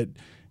think, but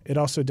it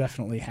also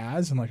definitely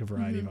has in like a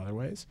variety of other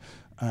ways.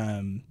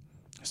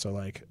 So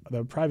like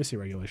the privacy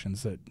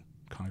regulations that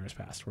Congress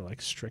passed were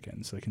like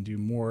stricken, so they can do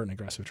more and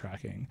aggressive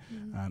tracking.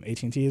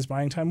 AT&T is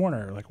buying Time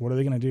Warner. Like, what are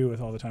they going to do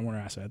with all the Time Warner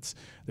assets?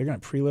 They're going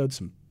to preload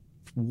some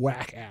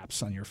whack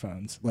apps on your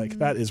phones. Like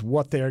that is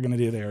what they are going to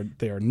do.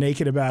 They are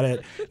naked about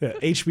it. The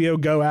HBO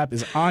Go app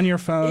is on your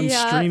phone,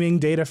 streaming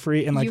data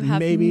free, and like you have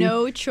maybe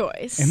no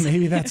choice. And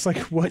maybe that's like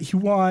what you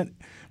want.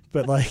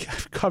 But like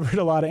I've covered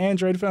a lot of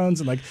Android phones,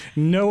 and like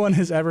no one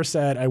has ever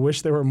said, "I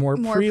wish there were more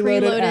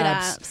preloaded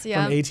apps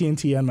from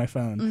AT&T on my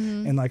phone."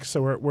 And like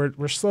so,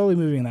 we're slowly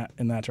moving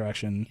in that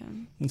direction. Yeah.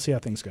 We'll see how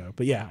things go.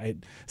 But yeah,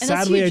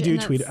 sadly I do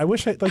tweet. I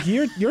wish like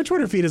your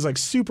Twitter feed is like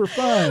super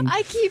fun.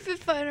 I keep it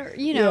fun,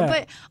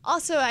 but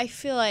also I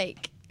feel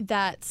like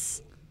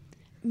that's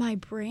my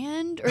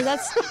brand, or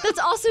that's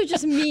also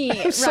just me,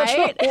 right? Such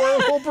a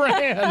horrible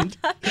brand.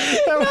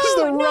 That was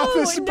the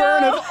roughest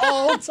burn of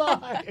all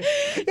time.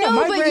 Yeah,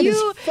 my brand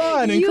is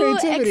fun and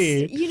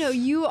creativity.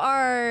 You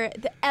are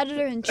the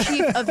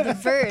editor-in-chief of The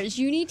Verge.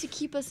 You need to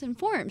keep us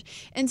informed.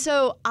 And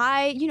so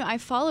I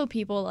follow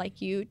people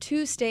like you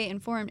to stay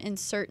informed in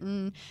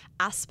certain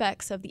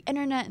aspects of the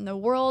internet and the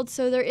world.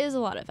 So there is a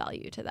lot of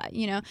value to that.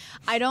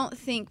 I don't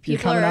think people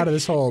You're coming out of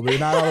this hole, but you're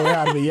not all the way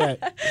out of it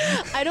yet.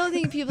 I don't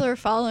think people are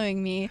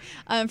following me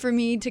for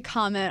me to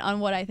comment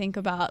on what I think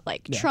about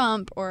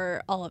Trump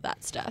or all of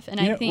that stuff. And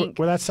I think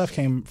where that stuff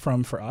came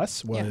from for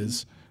us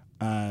was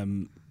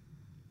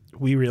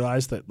we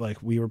realized that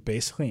like we were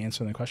basically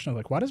answering the question of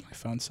like, why does my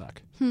phone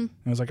suck? And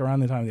it was like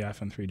around the time of the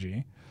iPhone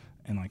 3G,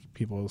 and like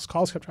people's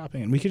calls kept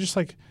dropping, and we could just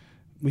like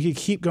we could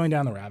keep going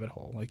down the rabbit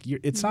hole. Like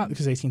it's not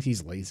because AT&T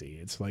is lazy.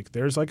 It's like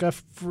there's like a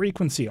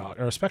frequency or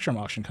a spectrum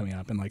auction coming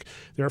up, and like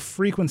there are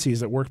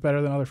frequencies that work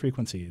better than other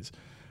frequencies.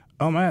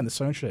 Oh man, that's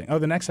so interesting. Oh,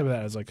 the next step of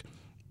that is like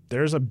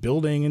there's a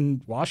building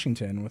in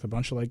Washington with a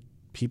bunch of like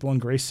people in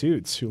gray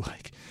suits who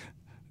like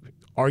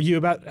argue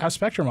about how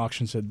spectrum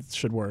auctions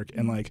should work,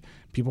 and like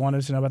people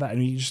wanted to know about that,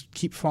 and you just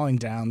keep falling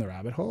down the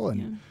rabbit hole.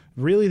 And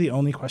really, the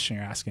only question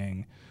you're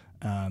asking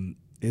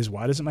is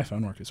why doesn't my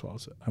phone work as well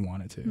as I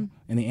want it to?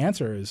 And the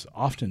answer is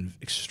often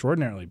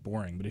extraordinarily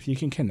boring. But if you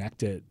can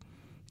connect it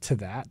to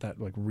that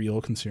like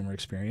real consumer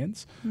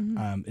experience,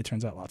 it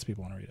turns out lots of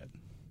people want to read it.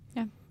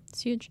 Yeah.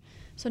 It's huge.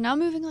 So now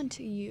moving on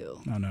to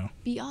you. Oh no.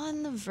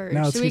 Beyond the Verge.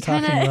 Now let's so be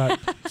talking about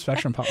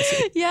spectrum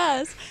policy.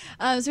 Yes.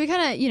 So we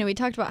kind of, we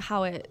talked about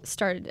how it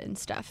started and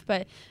stuff,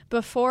 but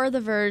before The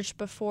Verge,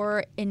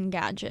 before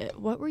Engadget,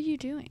 what were you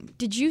doing?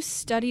 Did you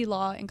study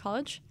law in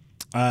college?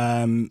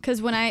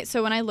 Because when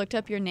I looked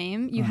up your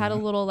name, you had a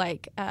little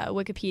like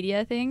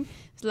Wikipedia thing.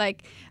 It's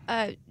like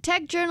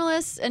tech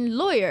journalist and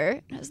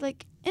lawyer. And I was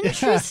like,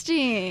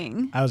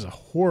 interesting. I was a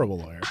horrible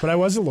lawyer, but I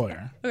was a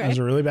lawyer. Okay. I was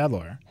a really bad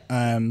lawyer.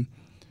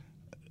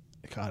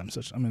 God, I'm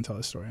going to tell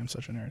this story. I'm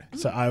such a nerd.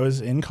 So I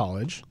was in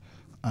college.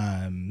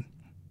 I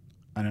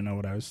don't know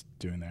what I was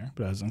doing there,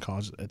 but I was in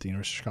college at the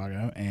University of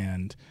Chicago,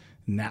 and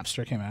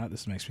Napster came out.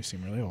 This makes me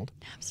seem really old.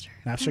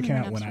 Napster came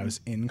out when I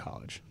was in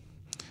college.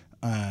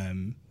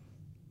 And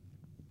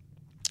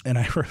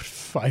I wrote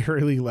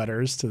fiery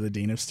letters to the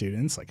dean of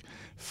students, like,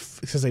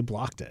 because they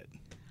blocked it.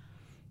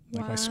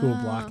 Like, my school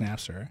blocked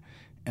Napster.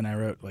 And I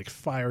wrote, like,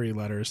 fiery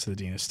letters to the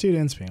dean of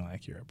students being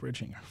like, you're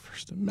abridging our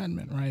First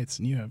Amendment rights,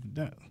 and you have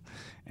no.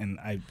 And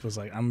I was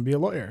like, I'm going to be a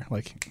lawyer.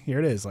 Like, here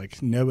it is.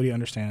 Like, nobody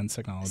understands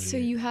technology. So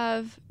you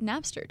have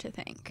Napster to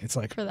thank. It's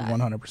like for that.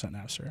 100%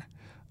 Napster.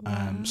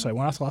 Wow. So I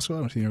went off to law school. I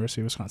went to the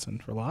University of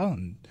Wisconsin for law,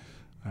 and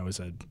I was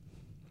a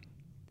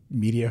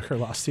mediocre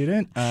law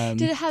student.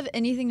 Did it have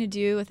anything to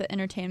do with the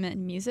entertainment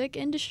and music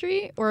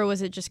industry, or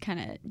was it just kind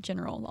of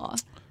general law?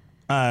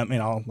 I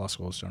mean, all law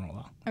school is general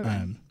law.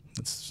 Okay.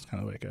 That's kind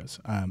of the way it goes.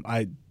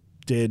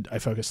 I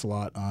focused a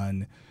lot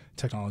on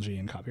technology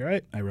and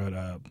copyright. I wrote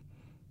a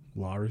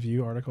law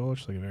review article,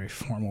 which is like a very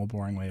formal,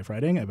 boring way of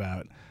writing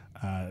about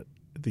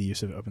the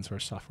use of open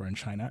source software in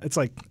China. It's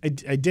like, I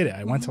did it.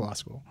 I went to law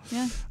school.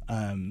 Yeah.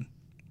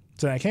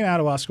 So I came out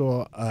of law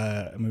school,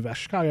 I moved back to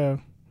Chicago,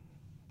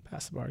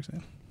 passed the bar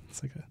exam.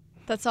 It's like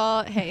That's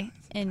all. Hey,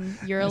 and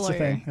you're a that's the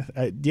lawyer.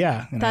 thing.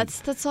 Yeah.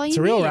 That's all you need. It's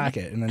a real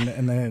racket, and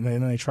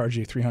then they charge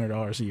you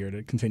 $300 a year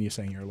to continue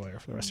saying you're a lawyer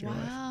for the rest of your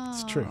life.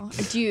 It's true.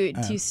 Do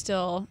you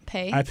still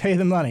pay? I pay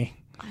them money.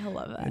 I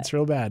love that. It's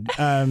real bad.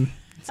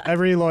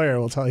 Every lawyer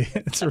will tell you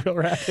it's a real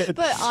racket.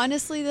 But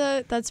honestly,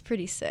 though, that's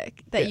pretty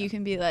sick that you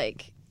can be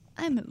like,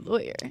 I'm a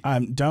lawyer.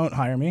 Don't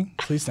hire me,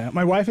 please don't.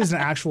 My wife is an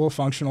actual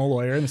functional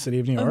lawyer in the city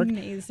of New York.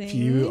 Amazing. If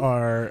you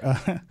are,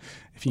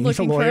 if you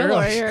Looking need a for a lawyer,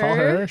 lawyer. call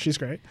her. She's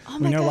great. Oh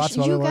we my know gosh, lots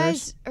of other you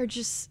lawyers.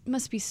 guys are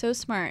must be so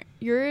smart.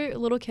 Your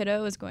little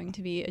kiddo is going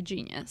to be a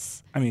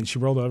genius. I mean, she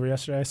rolled over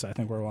yesterday, so I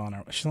think we're well on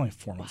our. She's only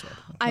 4 months old.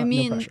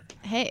 No pressure.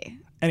 Hey,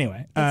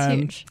 Anyway, that's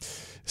huge.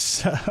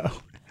 So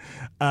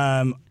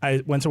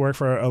I went to work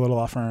for a little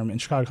law firm in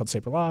Chicago called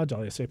Saper Law.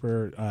 Dahlia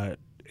Saper.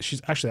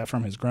 She's actually, that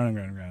firm has grown and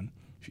grown and grown.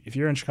 If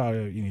you're in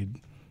Chicago, you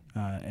need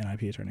an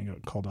IP attorney, go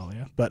call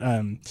Dahlia. But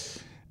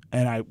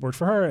and I worked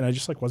for her, and I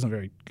just like wasn't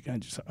very.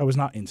 I was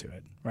not into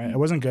it. Right, I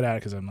wasn't good at it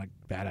because I'm like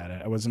bad at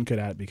it. I wasn't good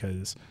at it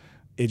because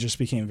it just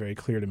became very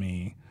clear to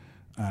me.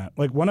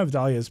 Like one of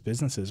Dahlia's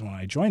businesses when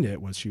I joined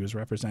it was she was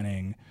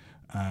representing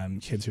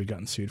kids who had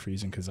gotten sued for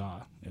using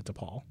Kazaa at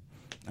DePaul.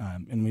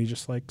 And we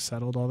just like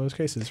settled all those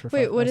cases for.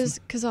 Wait, what is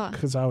Kazaa?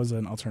 Kazaa was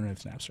an alternative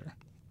to Napster.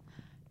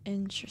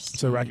 Interesting.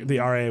 So the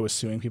RA was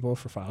suing people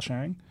for file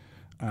sharing,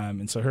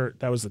 and so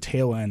that was the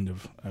tail end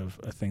of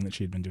a thing that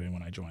she had been doing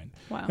when I joined.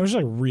 Wow. It was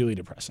like really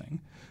depressing.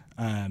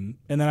 And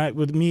then I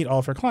would meet all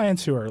of her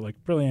clients who are like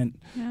brilliant,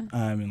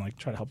 and like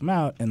try to help them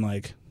out. And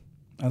like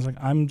I was like,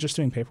 I'm just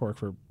doing paperwork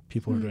for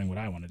people who are doing what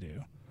I want to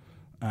do.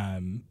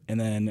 And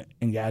then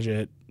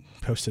Engadget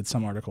posted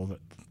some article that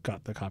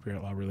got the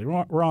copyright law really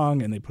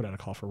wrong, and they put out a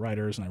call for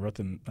writers, and I wrote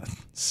them a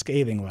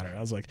scathing letter.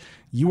 I was like,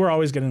 you were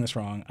always getting this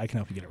wrong. I can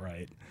help you get it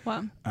right.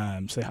 Wow.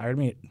 So they hired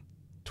me at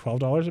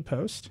 $12 a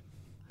post,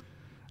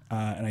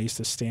 and I used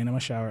to stand in my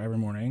shower every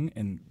morning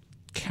and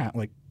count,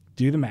 like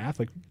do the math,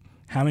 like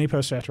how many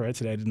posts do I have to write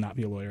today to not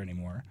be a lawyer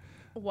anymore.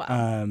 Wow.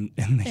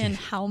 And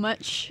how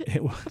much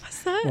it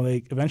was that? Well,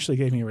 they eventually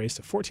gave me a raise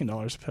to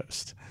 $14 a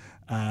post,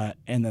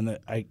 and then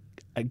I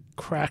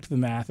cracked the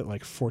math at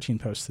like 14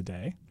 posts a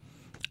day.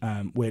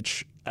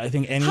 Which I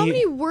think How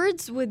many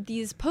words would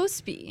these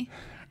posts be?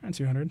 Around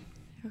 200.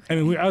 Okay.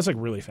 I mean, I was like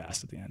really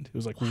fast at the end. It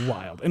was like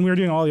wild. And we were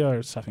doing all the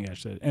other stuff in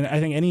Engadget. And I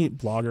think any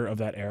blogger of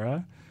that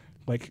era,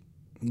 like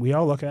we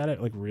all look at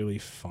it like really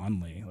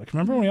fondly. Like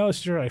remember when we all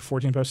used to do like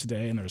 14 posts a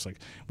day and there was like,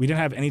 we didn't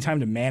have any time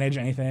to manage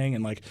anything.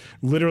 And like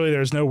literally there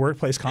was no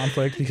workplace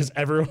conflict because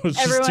everyone was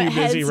just too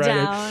busy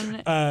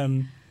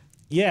writing.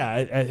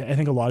 I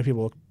think a lot of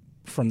people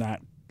from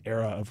that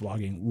era of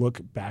vlogging look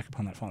back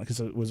upon that fondly because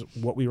it was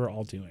what we were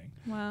all doing.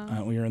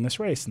 Wow. We were in this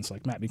race, and so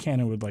like Matt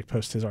Buchanan would like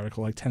post his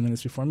article like 10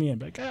 minutes before me and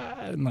be like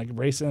and like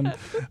race him.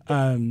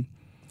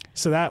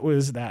 So that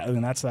was that,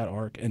 and that's that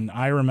arc. And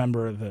I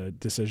remember the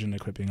decision to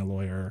quit being a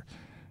lawyer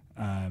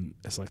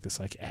as like this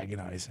like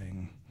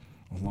agonizing,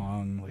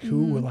 long like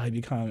who will I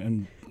become?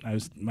 And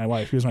my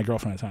wife, who was my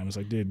girlfriend at the time, was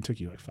like, dude, it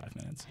took you like 5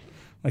 minutes.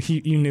 Like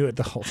you knew it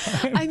the whole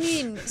time. I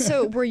mean,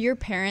 so were your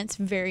parents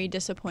very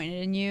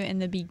disappointed in you in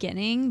the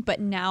beginning, but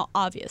now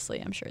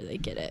obviously I'm sure they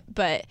get it.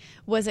 But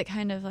was it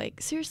kind of like,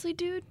 seriously,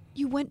 dude,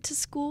 you went to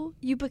school,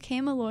 you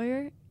became a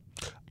lawyer,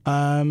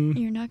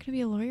 you're not going to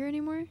be a lawyer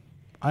anymore?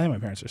 I think my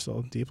parents are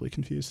still deeply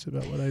confused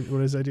about what it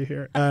is I do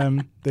here.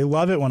 They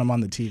love it when I'm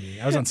on the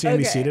TV. I was on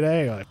CNBC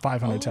today. I got like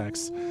 500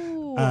 texts.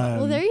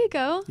 Well, there you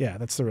go. Yeah,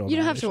 that's the real. You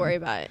don't have to worry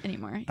about it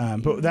anymore.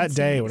 But that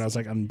day when I was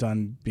like, I'm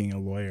done being a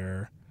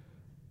lawyer,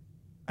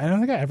 I don't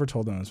think I ever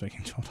told them I was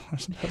making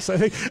 $12. So I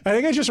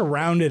think I just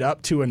rounded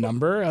up to a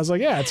number. I was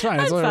like, yeah, it's fine.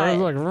 It's fine.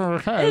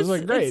 It was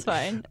like great. It's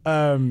fine.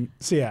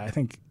 So yeah, I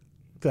think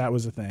that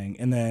was a thing.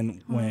 And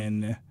then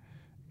when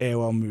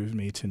AOL moved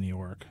me to New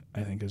York,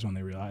 I think is when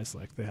they realized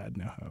like they had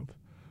no hope.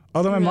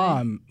 Although my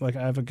mom, like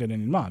I have a good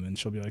Indian mom, and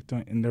she'll be like,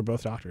 and they're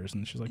both doctors,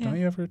 and she's like, don't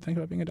you ever think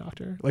about being a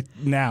doctor? Like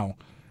now,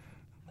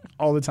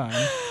 all the time.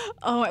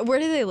 Oh, where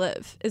do they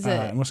live? Is it?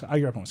 I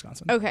grew up in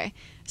Wisconsin. Okay,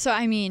 so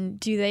I mean,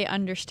 do they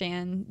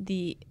understand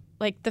the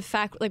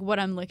fact, like what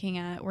I'm looking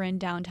at? We're in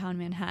downtown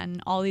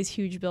Manhattan, all these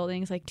huge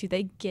buildings. Like, do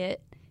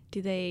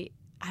they?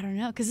 I don't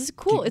know, because it's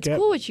cool. It's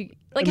cool what you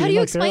like. How do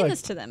you explain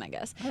this to them? I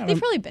guess they've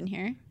probably been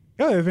here.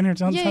 Yeah, they've been here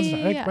tons of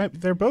times.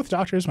 They're both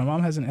doctors. My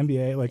mom has an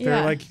MBA. Like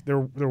they're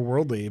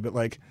worldly, but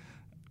like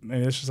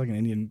maybe it's just like an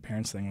Indian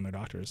parents thing when they're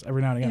doctors.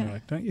 Every now and again, they're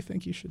like, "Don't you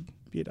think you should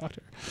be a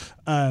doctor?"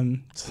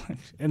 And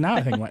now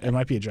I think it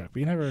might be a joke, but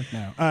you never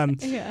know.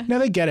 No,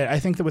 they get it. I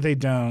think that what they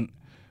don't,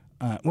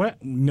 what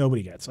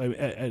nobody gets.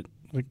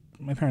 Like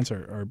my parents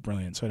are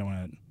brilliant, so I don't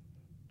want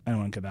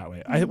to get that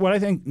way. What I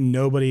think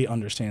nobody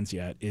understands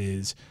yet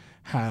is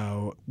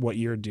how what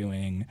you're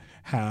doing,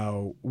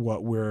 how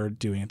what we're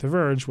doing at The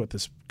Verge, what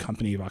this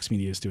company Vox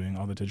Media is doing,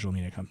 all the digital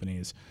media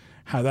companies,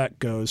 how that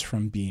goes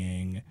from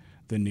being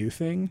the new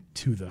thing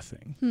to the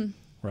thing,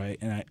 right?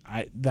 And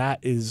that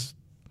is,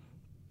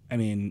 I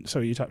mean,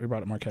 so you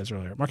brought up Marquez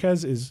earlier.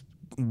 Marquez is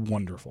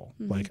wonderful.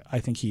 Like I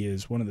think he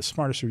is one of the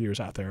smartest reviewers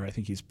out there. I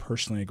think he's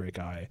personally a great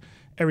guy.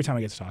 Every time I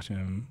get to talk to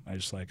him, I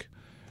just like,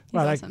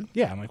 wow, awesome.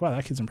 I'm like, wow,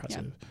 that kid's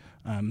impressive.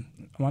 Yeah. I'm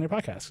on your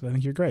podcast because I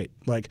think you're great.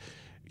 Like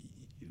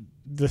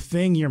the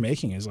thing you're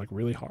making is like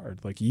really hard.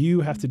 Like you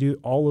have to do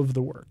all of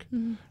the work,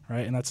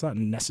 right? And that's not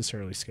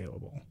necessarily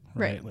scalable,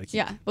 right? Like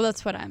well,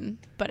 that's what I'm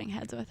butting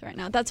heads with right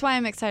now. That's why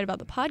I'm excited about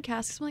the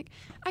podcast, because I'm like,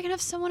 I can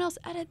have someone else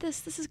edit this.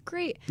 This is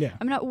great. Yeah.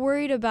 I'm not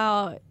worried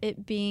about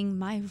it being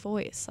my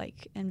voice,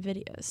 like in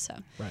videos. So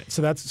right.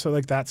 So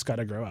that's got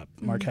to grow up.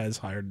 Marquez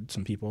hired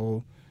some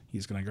people.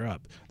 He's going to grow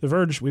up. The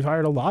Verge, we've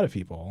hired a lot of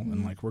people,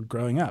 and like we're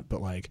growing up.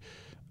 But like,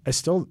 I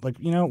still like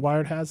what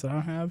Wired has that I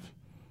don't have.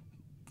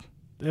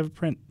 They have a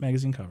print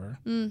magazine cover.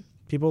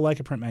 People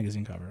like a print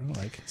magazine cover.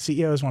 Like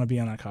CEOs want to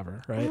be on that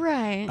cover, right?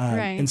 Right.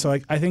 And so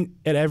like I think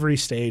at every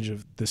stage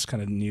of this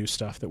kind of new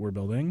stuff that we're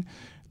building,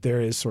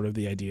 there is sort of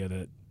the idea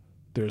that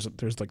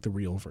there's like the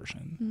real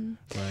version,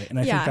 right? And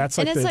I think that's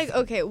like, and it's like,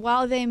 okay,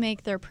 while they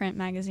make their print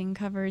magazine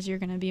covers, you're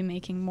going to be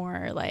making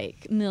more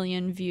like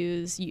million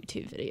views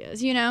YouTube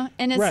videos,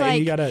 And it's like,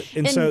 you gotta,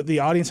 and so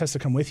the audience has to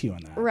come with you on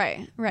that,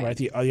 right.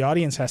 The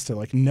audience has to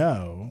like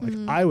know,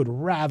 like I would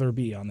rather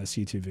be on this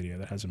YouTube video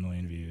that has 1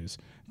 million views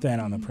than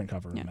on the print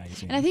cover of a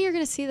magazine. And I think you're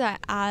going to see that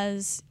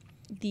as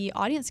the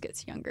audience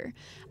gets younger.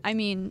 I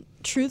mean,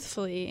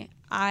 truthfully,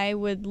 I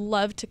would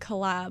love to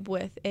collab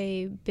with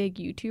a big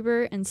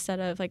YouTuber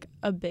instead of like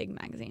a big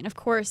magazine. Of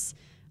course,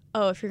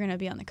 if you're going to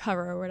be on the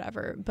cover or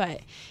whatever,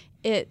 but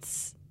I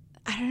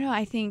don't know.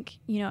 I think,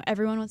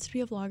 everyone wants to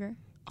be a vlogger.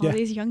 All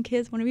these young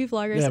kids want to be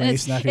vloggers.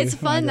 Yeah, and it's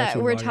fun that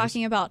we're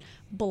talking about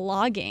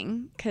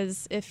blogging,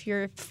 because if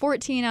you're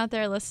 14 out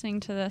there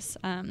listening to this,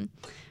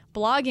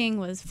 blogging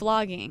was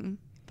vlogging,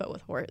 but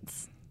with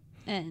words.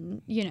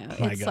 And,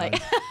 it's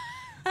like...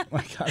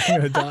 My God, I'm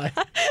gonna die.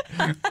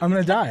 I'm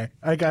gonna die.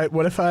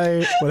 What if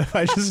I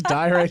just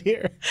die right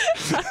here?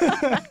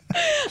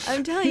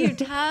 I'm telling you,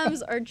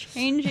 times are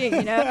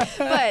changing,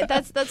 But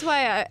that's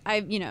why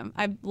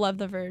I love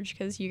The Verge,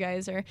 because you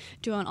guys are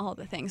doing all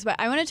the things. But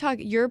I want to talk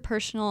your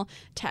personal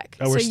tech.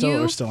 Oh,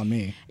 we're still on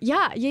me.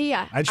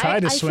 Yeah. I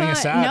tried to swing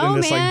us out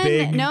in this like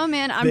big. No,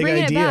 man, I'm big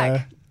bringing idea. it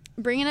back.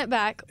 Bringing it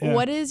back. Yeah.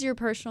 What is your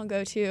personal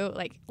go-to,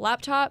 like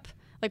laptop?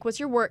 Like,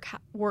 what's your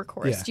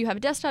workhorse? Yeah. Do you have a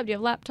desktop? Do you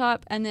have a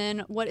laptop? And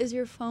then what is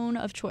your phone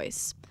of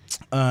choice?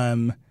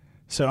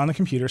 So on the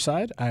computer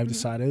side, I've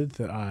decided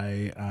that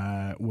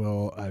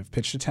I've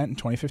pitched a tent in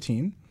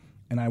 2015,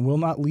 and I will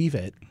not leave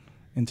it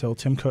until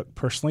Tim Cook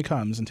personally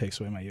comes and takes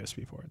away my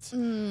USB ports.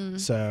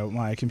 So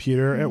my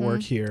computer at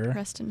work here.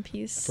 Rest in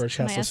peace.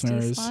 Vergecast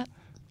listeners.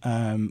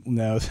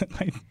 Know that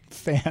my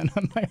fan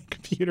on my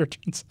computer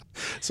turns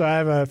off. So I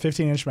have a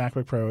 15-inch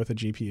MacBook Pro with a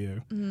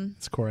GPU.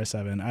 It's Core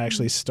i7. I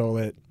actually stole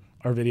it.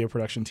 Our video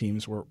production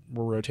teams were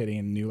rotating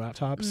in new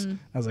laptops.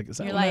 I was like, is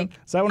that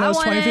one of those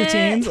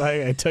 2015s?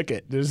 I took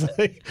it. There's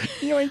like,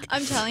 yoink.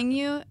 I'm telling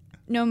you,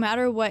 no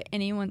matter what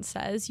anyone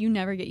says, you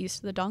never get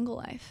used to the dongle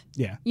life.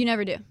 Yeah. You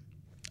never do.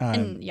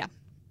 And yeah.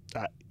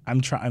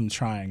 I'm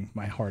trying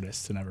my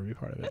hardest to never be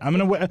part of it. I'm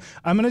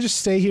gonna just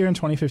stay here in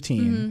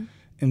 2015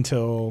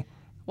 until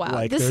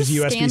like this there's is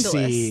USB-C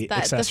scandalous,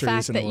 accessories the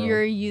fact in the that world.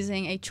 you're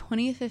using a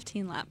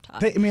 2015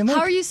 laptop. Look, how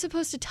are you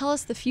supposed to tell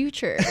us the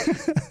future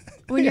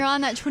when you're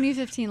on that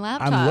 2015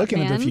 laptop? I'm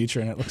looking at the future,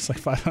 and it looks like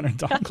 500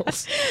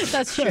 dongles.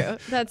 That's true.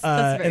 That's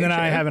very and then true.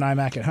 I have an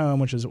iMac at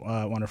home, which is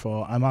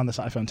wonderful. I'm on this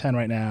iPhone 10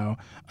 right now.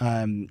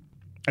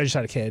 I just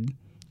had a kid,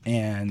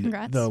 and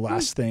Congrats. the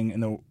last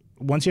thing,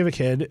 once you have a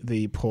kid,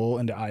 the pull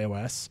into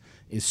iOS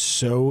is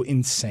so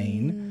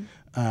insane.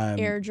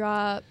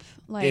 AirDrop,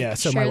 like yeah,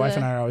 so my wife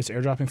and I are always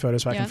airdropping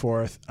photos back and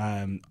forth.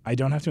 I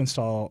don't have to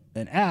install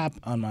an app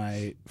on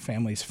my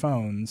family's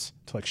phones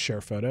to like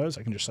share photos.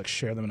 I can just like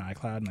share them in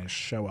iCloud and they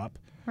show up.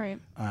 Right.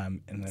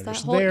 And they're that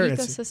just whole there.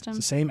 ecosystem. It's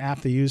the same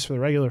app they use for the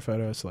regular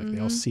photos, so like they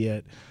all see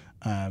it.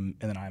 And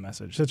then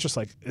iMessage. So it's just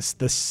like it's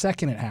the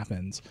second it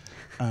happens,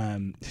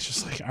 it's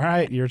just like, all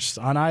right, you're just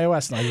on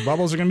iOS now. Your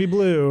bubbles are gonna be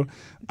blue.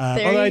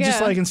 Although I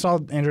just like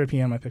installed Android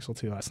P on my Pixel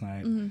 2 last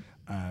night.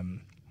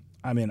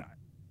 I mean,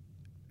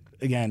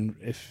 again,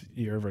 if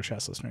you're a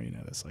Vergecast listener, you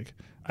know this. Like,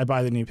 I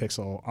buy the new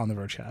Pixel on the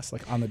Vergecast,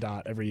 like on the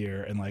dot every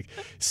year, and like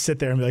sit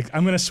there and be like,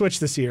 I'm gonna switch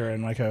this year,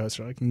 and my co-hosts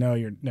are like, No,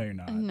 you're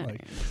not. No,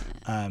 like,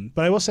 you're not.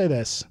 but I will say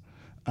this: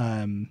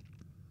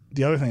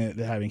 the other thing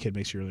that having a kid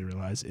makes you really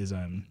realize is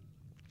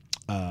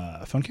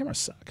phone cameras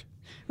suck.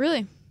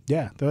 Really?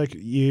 Yeah, they're like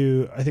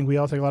I think we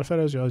all take a lot of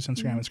photos. We always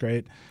Instagram. It's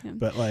great,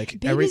 but like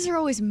babies are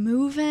always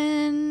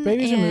moving.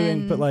 Babies are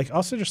moving, but like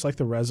also just like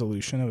the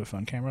resolution of a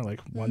phone camera.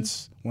 Like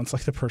once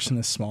like the person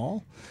is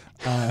small,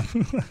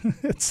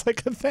 it's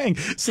like a thing.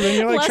 So then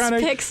you're like Less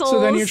trying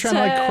to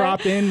like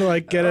crop in to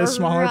like get a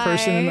smaller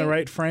person in the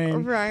right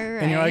frame. Right.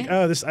 And you're like,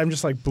 oh, I'm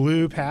just like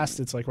blew past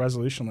its like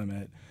resolution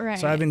limit. Right.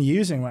 So I've been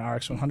using my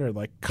RX100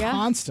 like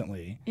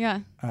constantly. Yeah.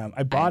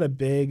 I bought a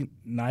big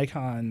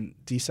Nikon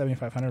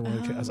D7500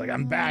 when I was like,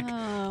 I'm back.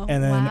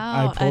 And then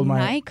I pulled my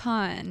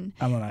Nikon.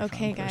 I'm a Nikon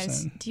Okay,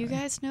 person. guys, do you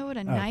guys know what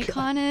a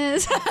Nikon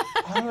is?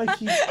 I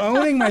keep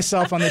owning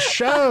myself on the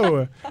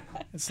show.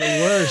 It's the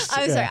worst.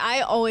 I'm sorry.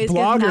 I always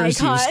Bloggers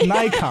give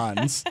Nikon.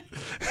 use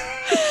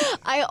Nikons.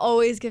 I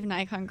always give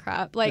Nikon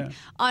crap. Like,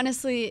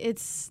 honestly,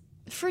 it's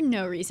for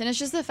no reason. It's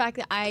just the fact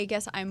that I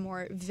guess I'm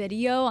more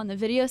video on the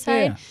video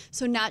side. Yeah.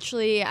 So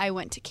naturally, I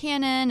went to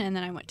Canon and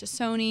then I went to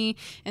Sony.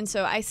 And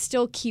so I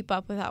still keep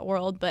up with that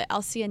world. But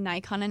I'll see a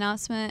Nikon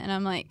announcement and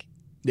I'm like,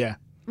 Yeah.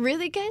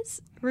 really,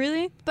 guys?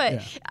 Really?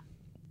 But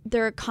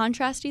they're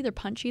contrasty, they're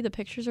punchy, the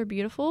pictures are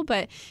beautiful.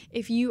 But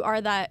if you are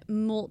that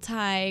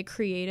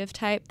multi-creative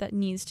type that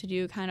needs to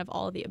do kind of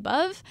all of the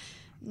above,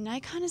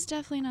 Nikon is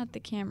definitely not the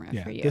camera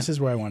for you. This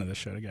is where I wanted the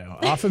show to go.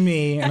 Off of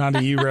me and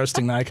onto you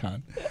roasting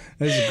Nikon.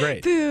 This is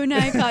great. Boo,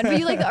 Nikon. But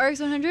you like the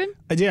RX100?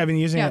 I do. I've been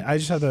using it. I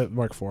just have the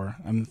Mark IV.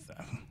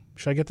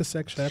 Should I get the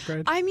 6? Should I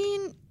upgrade? I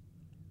mean,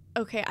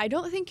 okay, I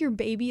don't think your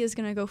baby is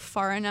going to go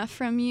far enough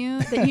from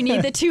you that you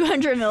need the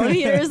 200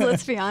 millimeters,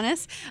 let's be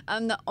honest.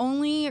 The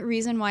only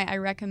reason why I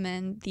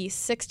recommend the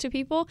 6 to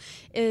people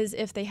is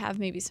if they have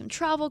maybe some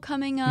travel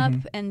coming up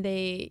and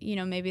they,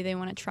 maybe they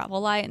want to travel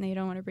light and they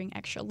don't want to bring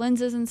extra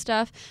lenses and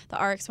stuff. The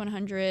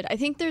RX100, I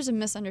think there's a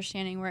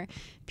misunderstanding where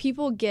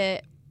people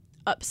get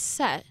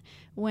upset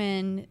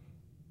when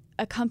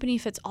a company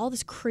fits all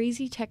this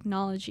crazy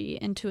technology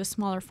into a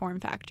smaller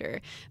form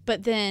factor,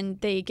 but then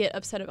they get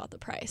upset about the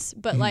price.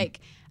 But like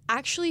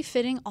actually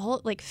fitting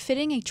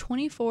a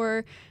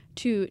 24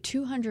 to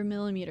 200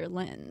 millimeter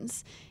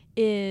lens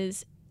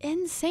is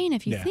insane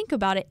if you think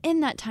about it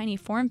in that tiny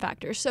form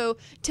factor. So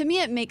to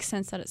me, it makes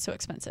sense that it's so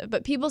expensive.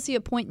 But people see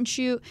a point and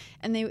shoot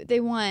and they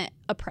want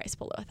a price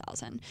below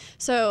 $1,000.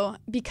 So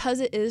because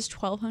it is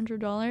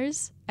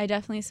 $1,200, I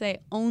definitely say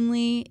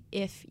only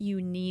if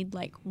you need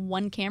like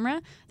one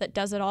camera that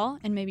does it all,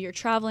 and maybe you're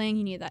traveling,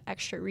 you need that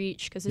extra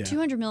reach, because the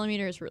 200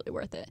 millimeter is really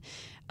worth it.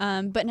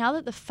 But now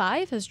that the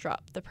 5 has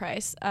dropped the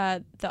price,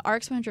 the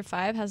RX100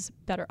 5 has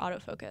better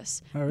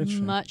autofocus,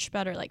 much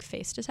better like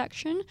face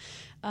detection.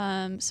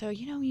 So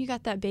you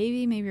got that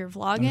baby, maybe you're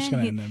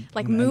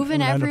vlogging,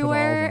 moving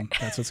everywhere.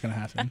 That's what's gonna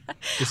happen.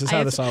 This is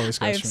how this always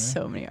goes. I have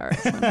so many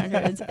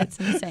RX100s. It's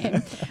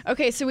insane.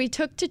 Okay, so we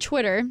took to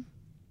Twitter.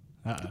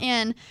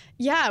 And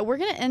we're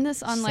gonna end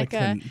this on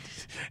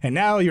and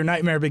now your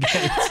nightmare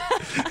begins.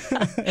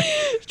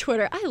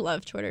 Twitter. I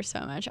love Twitter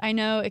so much. I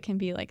know it can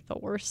be like the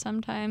worst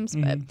sometimes,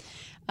 but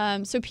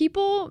so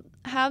people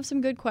have some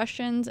good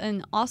questions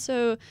and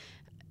also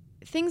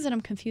things that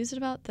I'm confused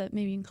about that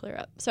maybe you can clear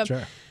up. So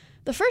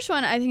the first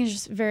one I think is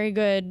just very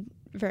good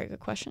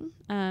question.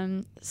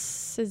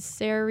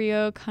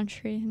 Cesario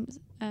Country.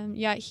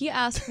 He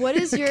asked, what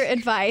is your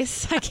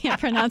advice? I can't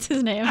pronounce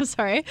his name. I'm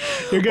sorry.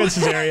 You're good,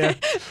 Cesario.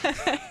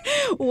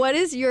 What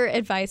is your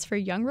advice for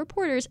young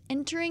reporters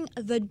entering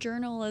the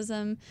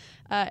journalism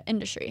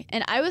industry?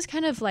 And I was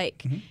kind of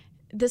like,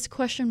 this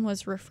question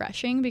was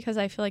refreshing because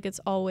I feel like it's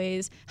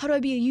always, how do I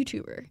be a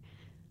YouTuber?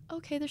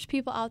 Okay, there's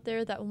people out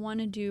there that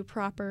want to do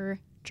proper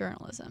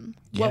journalism.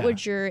 What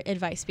would your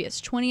advice be? It's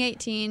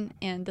 2018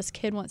 and this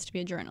kid wants to be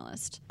a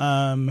journalist.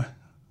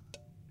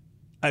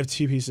 I have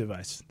 2 pieces of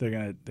advice.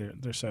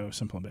 They're so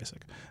simple and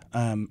basic.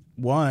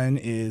 One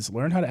is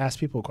learn how to ask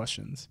people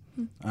questions.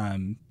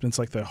 It's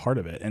like the heart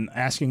of it. And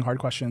asking hard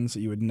questions that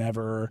you would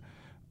never,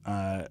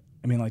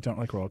 don't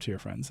like roll up to your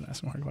friends and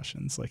ask them hard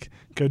questions. Like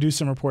go do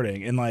some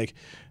reporting. And like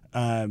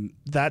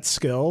that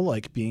skill,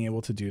 like being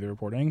able to do the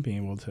reporting,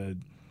 being able to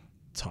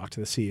talk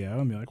to the CEO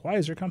and be like, why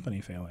is your company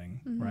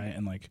failing? Right.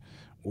 And like,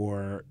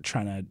 or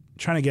trying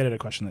to get at a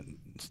question that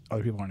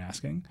other people aren't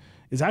asking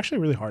is actually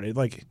really hard.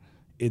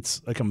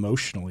 It's like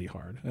emotionally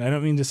hard. And I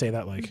don't mean to say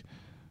that like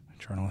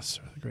journalists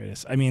are the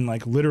greatest. I mean,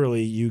 like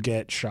literally you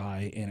get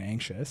shy and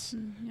anxious.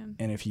 Yeah.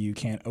 And if you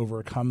can't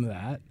overcome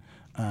that,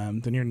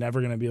 then you're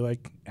never going to be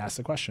like, ask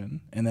the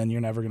question. And then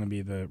you're never going to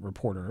be the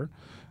reporter.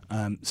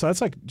 So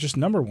that's like just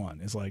number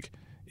one is like,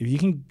 if you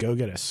can go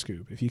get a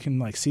scoop, if you can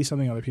like see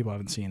something other people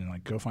haven't seen and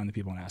like go find the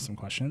people and ask them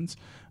questions,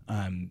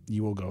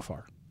 you will go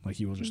far. Like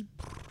you will just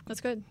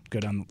That's good. go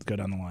down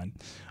the line.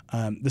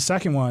 The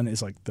second one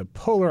is like the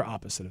polar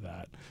opposite of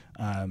that.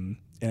 And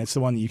it's the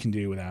one that you can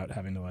do without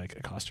having to like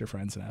accost your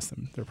friends and ask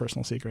them their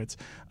personal secrets,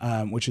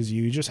 which is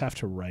you just have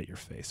to write your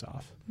face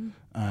off.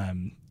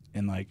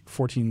 And like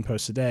 14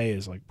 posts a day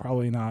is like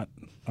probably not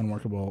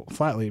unworkable,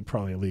 flatly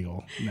probably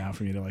illegal now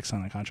for me to like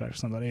sign a contract with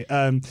somebody.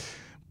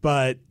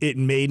 But it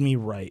made me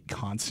write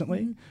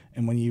constantly.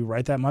 And when you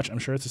write that much, I'm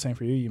sure it's the same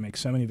for you. You make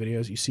so many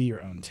videos, you see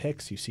your own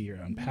tics, you see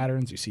your own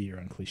patterns, you see your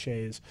own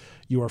cliches.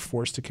 You are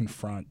forced to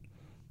confront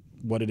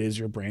what it is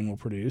your brain will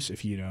produce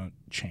if you don't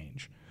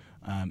change.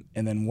 And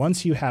then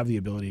once you have the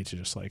ability to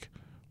just like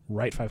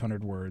write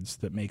 500 words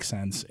that make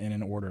sense in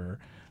an order,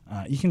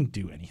 you can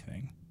do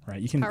anything,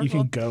 right? You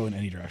can go in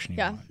any direction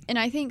you want. And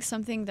I think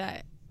something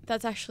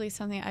that's actually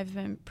something I've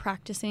been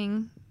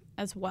practicing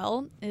as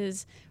well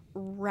is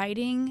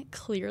writing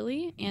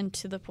clearly and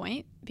to the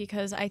point,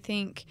 because I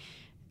think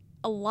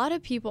a lot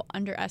of people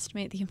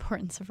underestimate the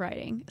importance of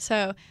writing.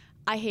 So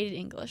I hated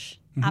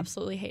English,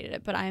 absolutely hated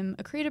it, but I'm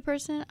a creative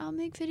person. I'll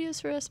make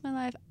videos for the rest of my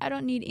life. I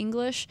don't need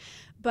English,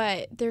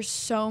 but there's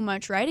so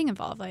much writing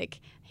involved.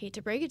 Like, I hate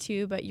to break it to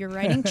you, but you're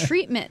writing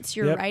treatments,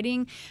 you're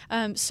writing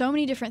so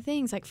many different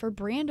things, like for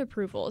brand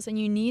approvals, and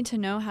you need to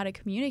know how to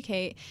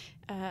communicate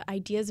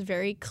ideas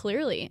very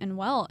clearly and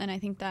well. And I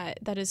think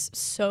that is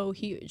so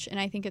huge. And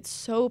I think it's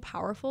so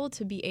powerful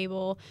to be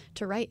able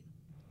to write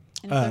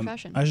in a clear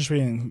fashion. I was just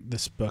reading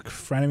this book,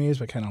 Frenemies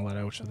by Ken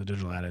Auletta, which is the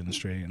digital ad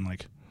industry, and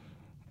like,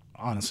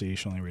 honestly, you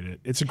should only read it.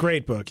 It's a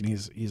great book, and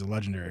he's a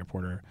legendary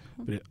reporter.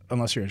 But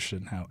unless you're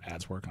interested in how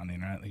ads work on the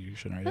internet, like, you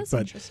shouldn't read That's it.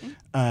 interesting.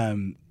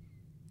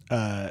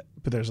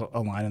 But there's a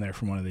line in there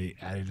from one of the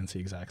ad agency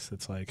execs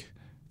that's like,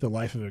 the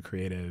life of a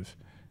creative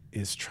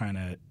is trying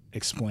to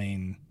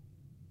explain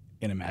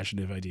an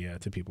imaginative idea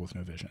to people with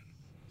no vision,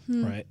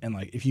 right? And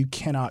like, if you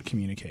cannot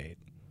communicate,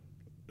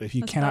 if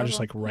you cannot just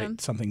like write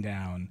something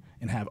down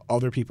and have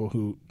other people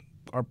who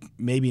are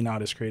maybe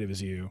not as creative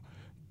as you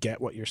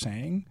get what you're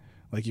saying,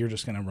 like, you're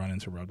just going to run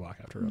into roadblock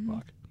after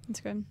roadblock.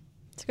 That's good.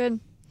 It's good.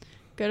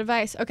 Good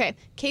advice. Okay,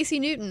 Casey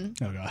Newton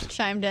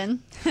chimed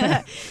in.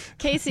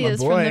 Casey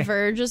is from The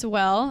Verge as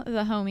well,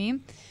 the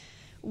homie.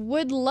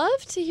 Would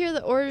love to hear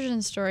the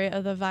origin story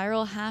of the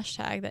viral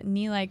hashtag that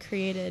Nilay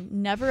created,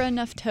 Never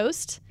Enough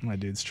Toast. My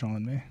dude's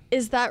trolling me.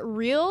 Is that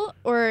real,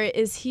 or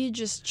is he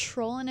just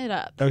trolling it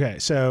up? Okay,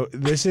 so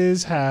this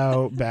is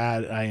how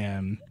bad I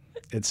am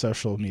at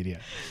social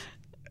media.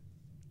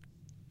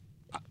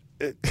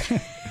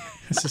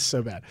 This is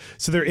so bad.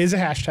 So there is a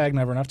hashtag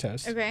Never Enough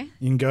Toast. Okay.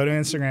 You can go to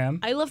Instagram.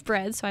 I love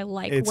bread, so I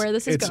like where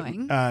this is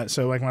going.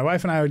 So like my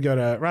wife and I would go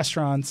to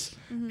restaurants,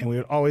 and we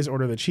would always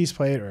order the cheese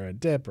plate or a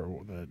dip or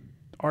the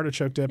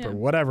artichoke dip or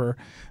whatever,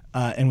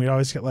 and we'd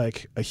always get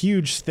like a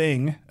huge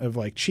thing of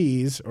like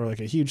cheese or like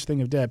a huge thing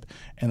of dip,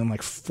 and then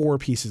like 4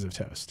 pieces of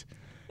toast.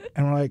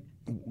 And we're like,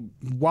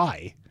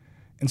 why?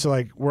 And so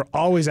like we're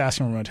always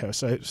asking for more toast.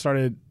 So I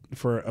started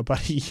for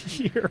about a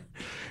year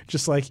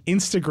just like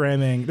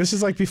Instagramming. This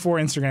is like before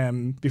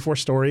Instagram, before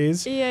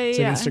stories. So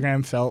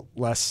Instagram felt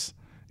less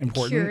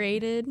important.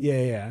 Curated.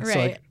 Yeah. Right. So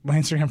like my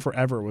Instagram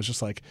forever was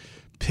just like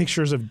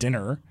pictures of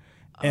dinner,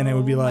 and it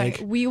would be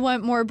like, we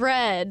want more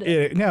bread.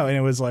 And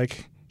it was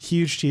like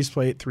huge cheese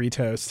plate, 3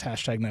 toasts,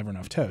 hashtag Never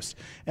Enough Toast.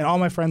 And all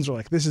my friends were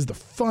like, this is the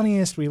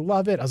funniest, we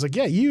love it. I was like,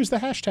 yeah, use the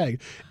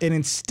hashtag. And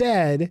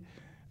instead,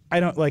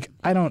 I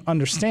don't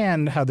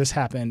understand how this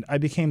happened. I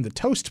became the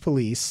toast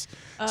police.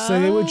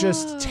 So they would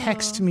just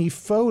text me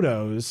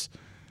photos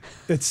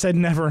that said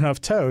Never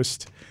Enough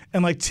Toast.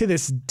 And like to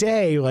this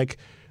day, like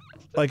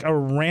a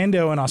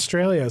rando in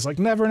Australia is like,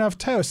 Never Enough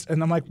Toast.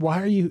 And I'm like,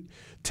 why are you,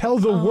 tell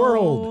the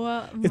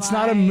world. It's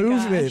not a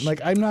movement. Gosh.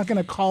 Like, I'm not going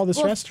to call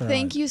this restaurant.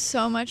 Thank you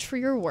so much for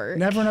your work.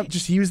 Never enough.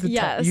 Just use the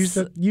use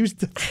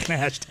the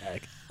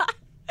hashtag.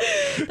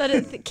 That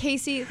is,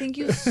 Casey, thank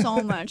you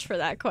so much for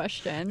that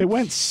question. It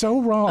went so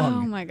wrong.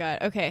 Oh my God.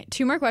 Okay,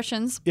 2 more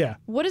questions. Yeah.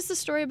 What is the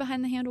story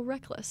behind the handle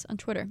Reckless on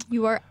Twitter?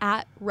 You are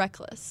at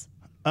Reckless.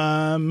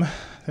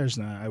 There's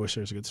not. I wish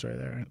there was a good story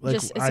there. Like,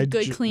 it's a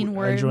good, clean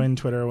word. I joined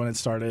Twitter when it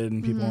started,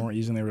 and people weren't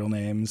using their real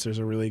names. There's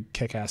a really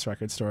kick-ass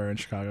record store in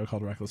Chicago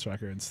called Reckless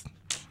Records.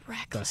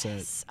 Reckless.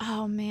 That's it.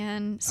 Oh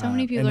man, so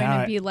many people are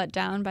gonna be let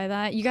down by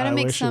that. You got to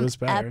make some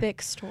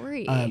epic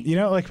story. You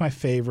know, like my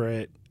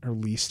favorite or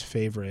least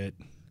favorite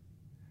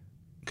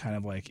kind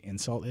of like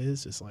insult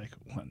is like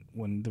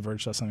when The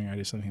Verge does something or I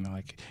do something, they're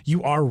like,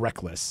 "You are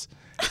reckless,"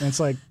 and it's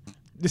like.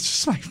 It's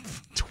just my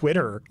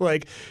Twitter.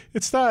 Like,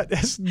 it's not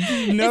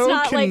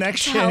connection. Like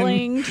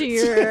telling to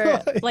your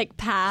like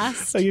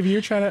past. Like if you're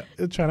trying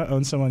to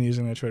own someone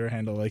using their Twitter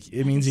handle, like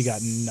it means you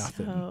got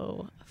nothing.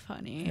 So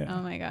funny. Yeah.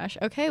 Oh my gosh.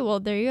 Okay, well,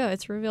 there you go.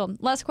 It's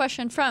revealed. Last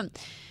question from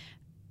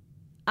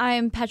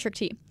I'm Patrick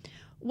T.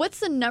 What's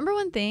the number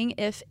one thing,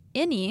 if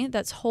any,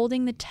 that's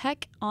holding the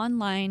tech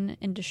online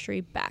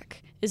industry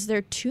back? Is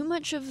there too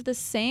much of the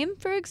same,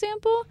 for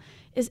example?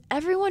 Is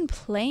everyone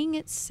playing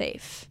it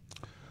safe?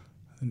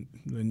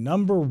 The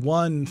number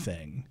one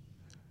thing,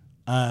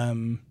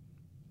 do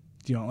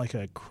you want like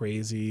a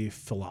crazy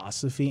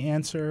philosophy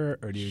answer,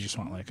 or do you just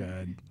want like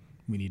a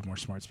we need more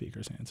smart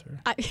speakers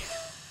answer?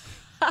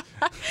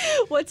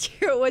 What's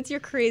your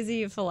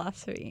crazy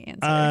philosophy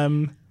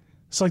answer?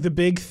 So like the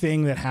big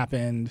thing that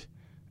happened,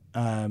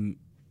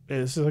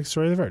 is like the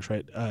story of The Verge,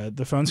 right?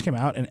 The phones came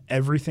out and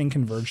everything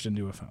converged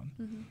into a phone.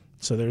 Mm-hmm.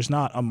 So there's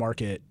not a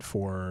market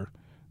for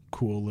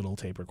cool little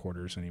tape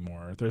recorders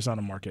anymore. There's not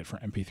a market for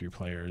MP3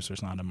 players.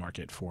 There's not a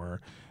market for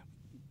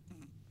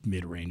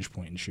mid-range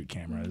point and shoot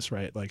cameras,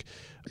 right? Like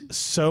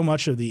so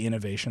much of the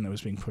innovation that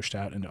was being pushed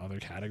out into other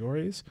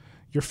categories,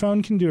 your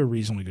phone can do a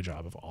reasonably good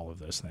job of all of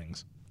those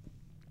things.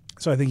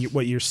 So I think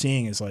what you're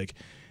seeing is like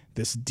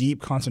this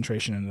deep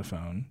concentration in the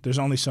phone. There's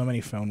only so many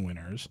phone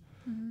winners.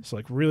 Mm-hmm. So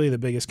like really the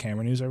biggest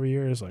camera news every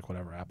year is like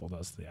whatever Apple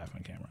does to the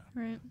iPhone camera.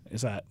 Right.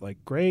 Is that like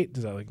great?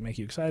 Does that like make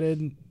you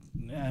excited?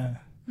 Yeah.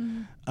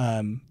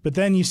 Mm-hmm. But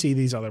then you see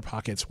these other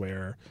pockets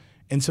where,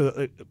 and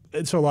so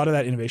a lot of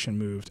that innovation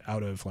moved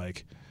out of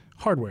like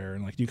hardware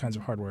and like new kinds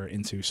of hardware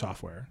into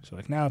software. So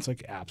like now it's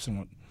like apps,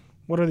 and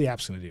what are the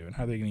apps going to do and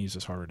how are they going to use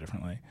this hardware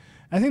differently?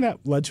 I think that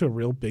led to a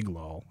real big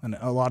lull. And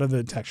a lot of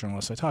the tech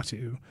journalists I talked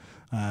to,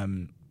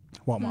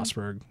 Walt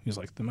Mossberg, he's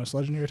like the most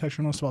legendary tech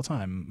journalist of all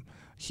time.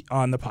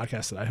 On the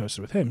podcast that I hosted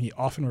with him, he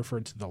often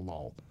referred to the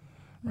lull,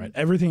 right?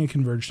 Everything had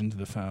converged into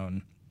the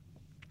phone.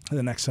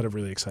 The next set of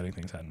really exciting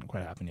things hadn't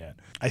quite happened yet.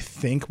 I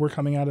think we're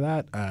coming out of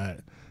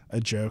that. A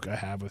joke I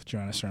have with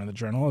Joanna Stern of the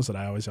Journal is that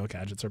I always yell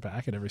gadgets are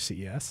back at every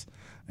CES.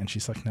 And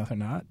she's like, no, they're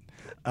not.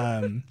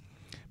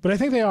 But I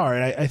think they are.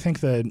 And I think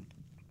that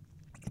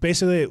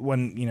basically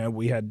when,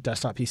 we had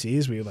desktop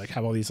PCs, we would like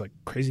have all these like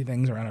crazy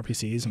things around our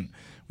PCs and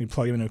we'd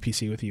plug them into a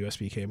PC with a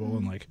USB cable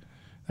and like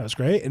that was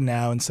great. And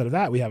now instead of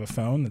that, we have a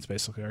phone that's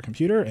basically our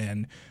computer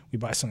and we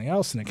buy something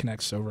else and it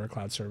connects over a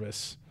cloud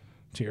service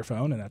to your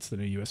phone, and that's the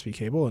new USB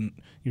cable, and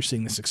you're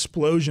seeing this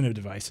explosion of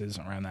devices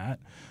around that.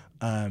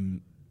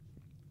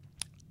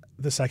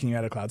 The second you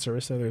add a cloud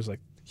service, though, there's like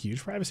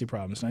huge privacy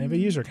problems. Now you have a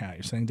user account.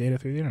 You're sending data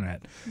through the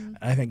internet.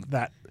 I think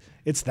that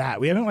it's that.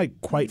 We haven't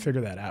like quite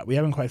figured that out. We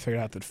haven't quite figured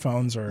out that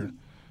phones are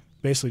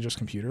basically just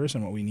computers,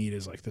 and what we need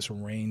is like this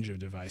range of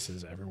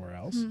devices everywhere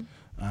else.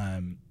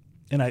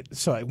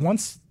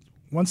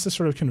 Once the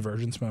sort of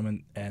convergence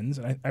moment ends,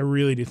 and I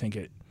really do think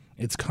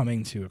it's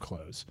coming to a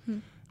close.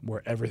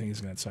 Where everything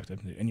is going to get sucked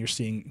up into. And you're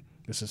seeing,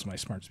 this is my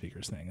smart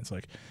speakers thing, it's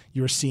like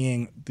you're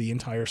seeing the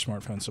entire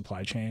smartphone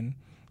supply chain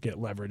get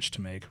leveraged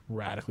to make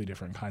radically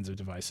different kinds of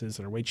devices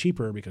that are way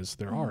cheaper because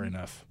there are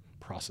enough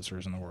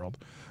processors in the world.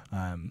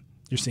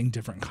 You're seeing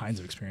different kinds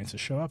of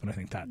experiences show up, and I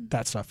think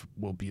that stuff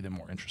will be the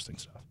more interesting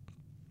stuff.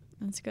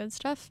 That's good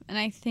stuff. And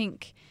I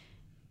think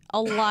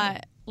a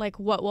lot, like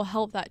what will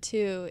help that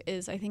too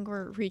is I think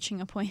we're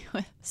reaching a point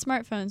with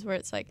smartphones where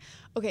it's like,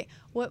 okay,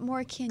 what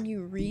more can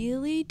you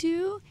really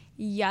do?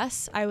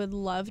 Yes, I would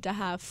love to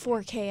have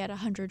 4K at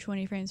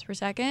 120 frames per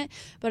second,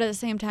 but at the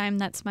same time,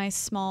 that's my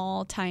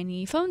small,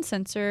 tiny phone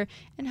sensor,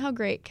 and how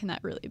great can that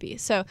really be?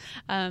 So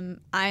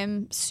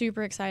I'm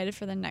super excited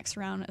for the next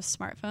round of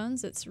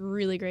smartphones. It's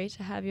really great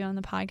to have you on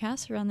the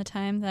podcast around the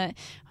time that,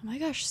 oh my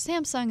gosh,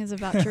 Samsung is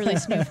about to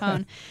release a new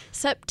phone.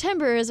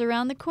 September is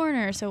around the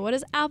corner, so what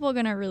is Apple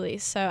going to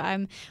release? So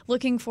I'm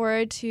looking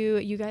forward to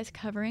you guys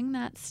covering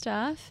that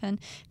stuff, and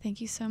thank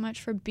you so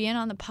much for being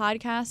on the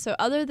podcast. So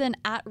other than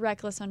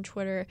 @Reckless on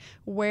Twitter,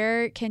 do you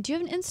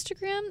have an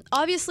Instagram?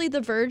 Obviously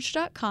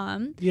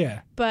theverge.com.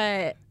 Yeah.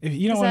 But if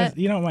you don't want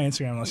my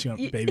Instagram unless you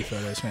want baby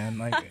photos, man.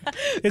 Like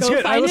it's Go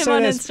good. Find him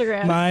on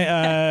Instagram.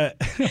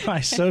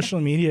 My social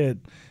media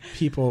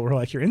people were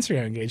like, your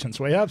Instagram engagement's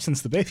way up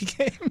since the baby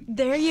came.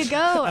 There you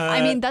go.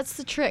 I mean, that's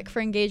the trick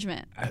for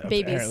engagement.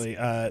 Babies. Apparently,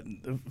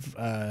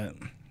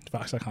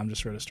 Vox.com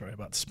just wrote a story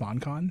about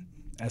SpawnCon.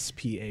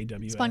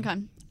 SPAWN.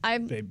 SpawnCon.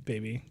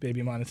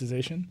 Baby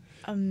monetization.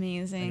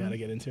 Amazing. I gotta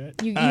get into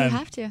it. You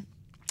have to.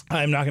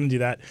 I'm not gonna do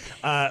that.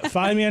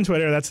 Find me on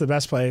Twitter. That's the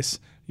best place.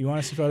 You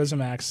want to see photos of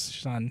Max?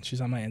 She's on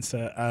my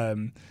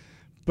Insta.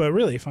 But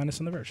really, find us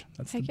on The Verge.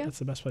 That's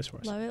the best place for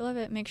us. Love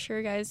it. Make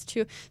sure, guys,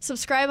 to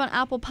subscribe on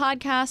Apple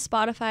Podcasts,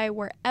 Spotify,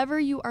 wherever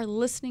you are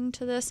listening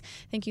to this.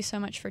 Thank you so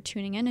much for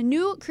tuning in. A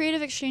new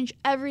Creative Exchange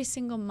every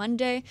single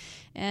Monday.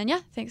 And yeah,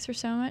 thanks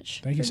so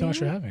much. Thank you so much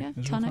for having me. Yeah,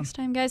 until next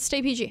time, guys.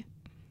 Stay PG.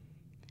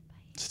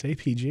 Stay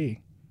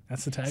PG.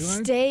 That's the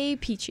tagline? Stay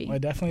peachy. Well, I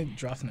definitely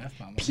dropped an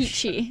F-bomb.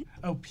 Peachy.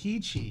 Oh,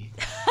 peachy.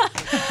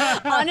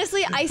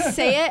 Honestly, I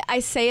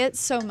say it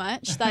so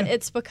much that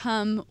it's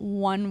become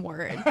one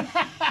word.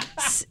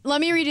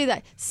 Let me redo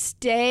that.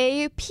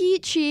 Stay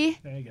peachy.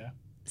 There you go.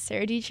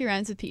 Sarah Dietschy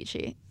rhymes with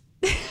peachy.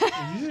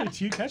 These are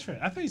two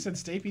catchphrases. I thought you said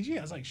stay PG.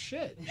 I was like,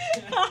 shit.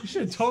 You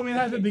should have told me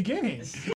that at the beginning.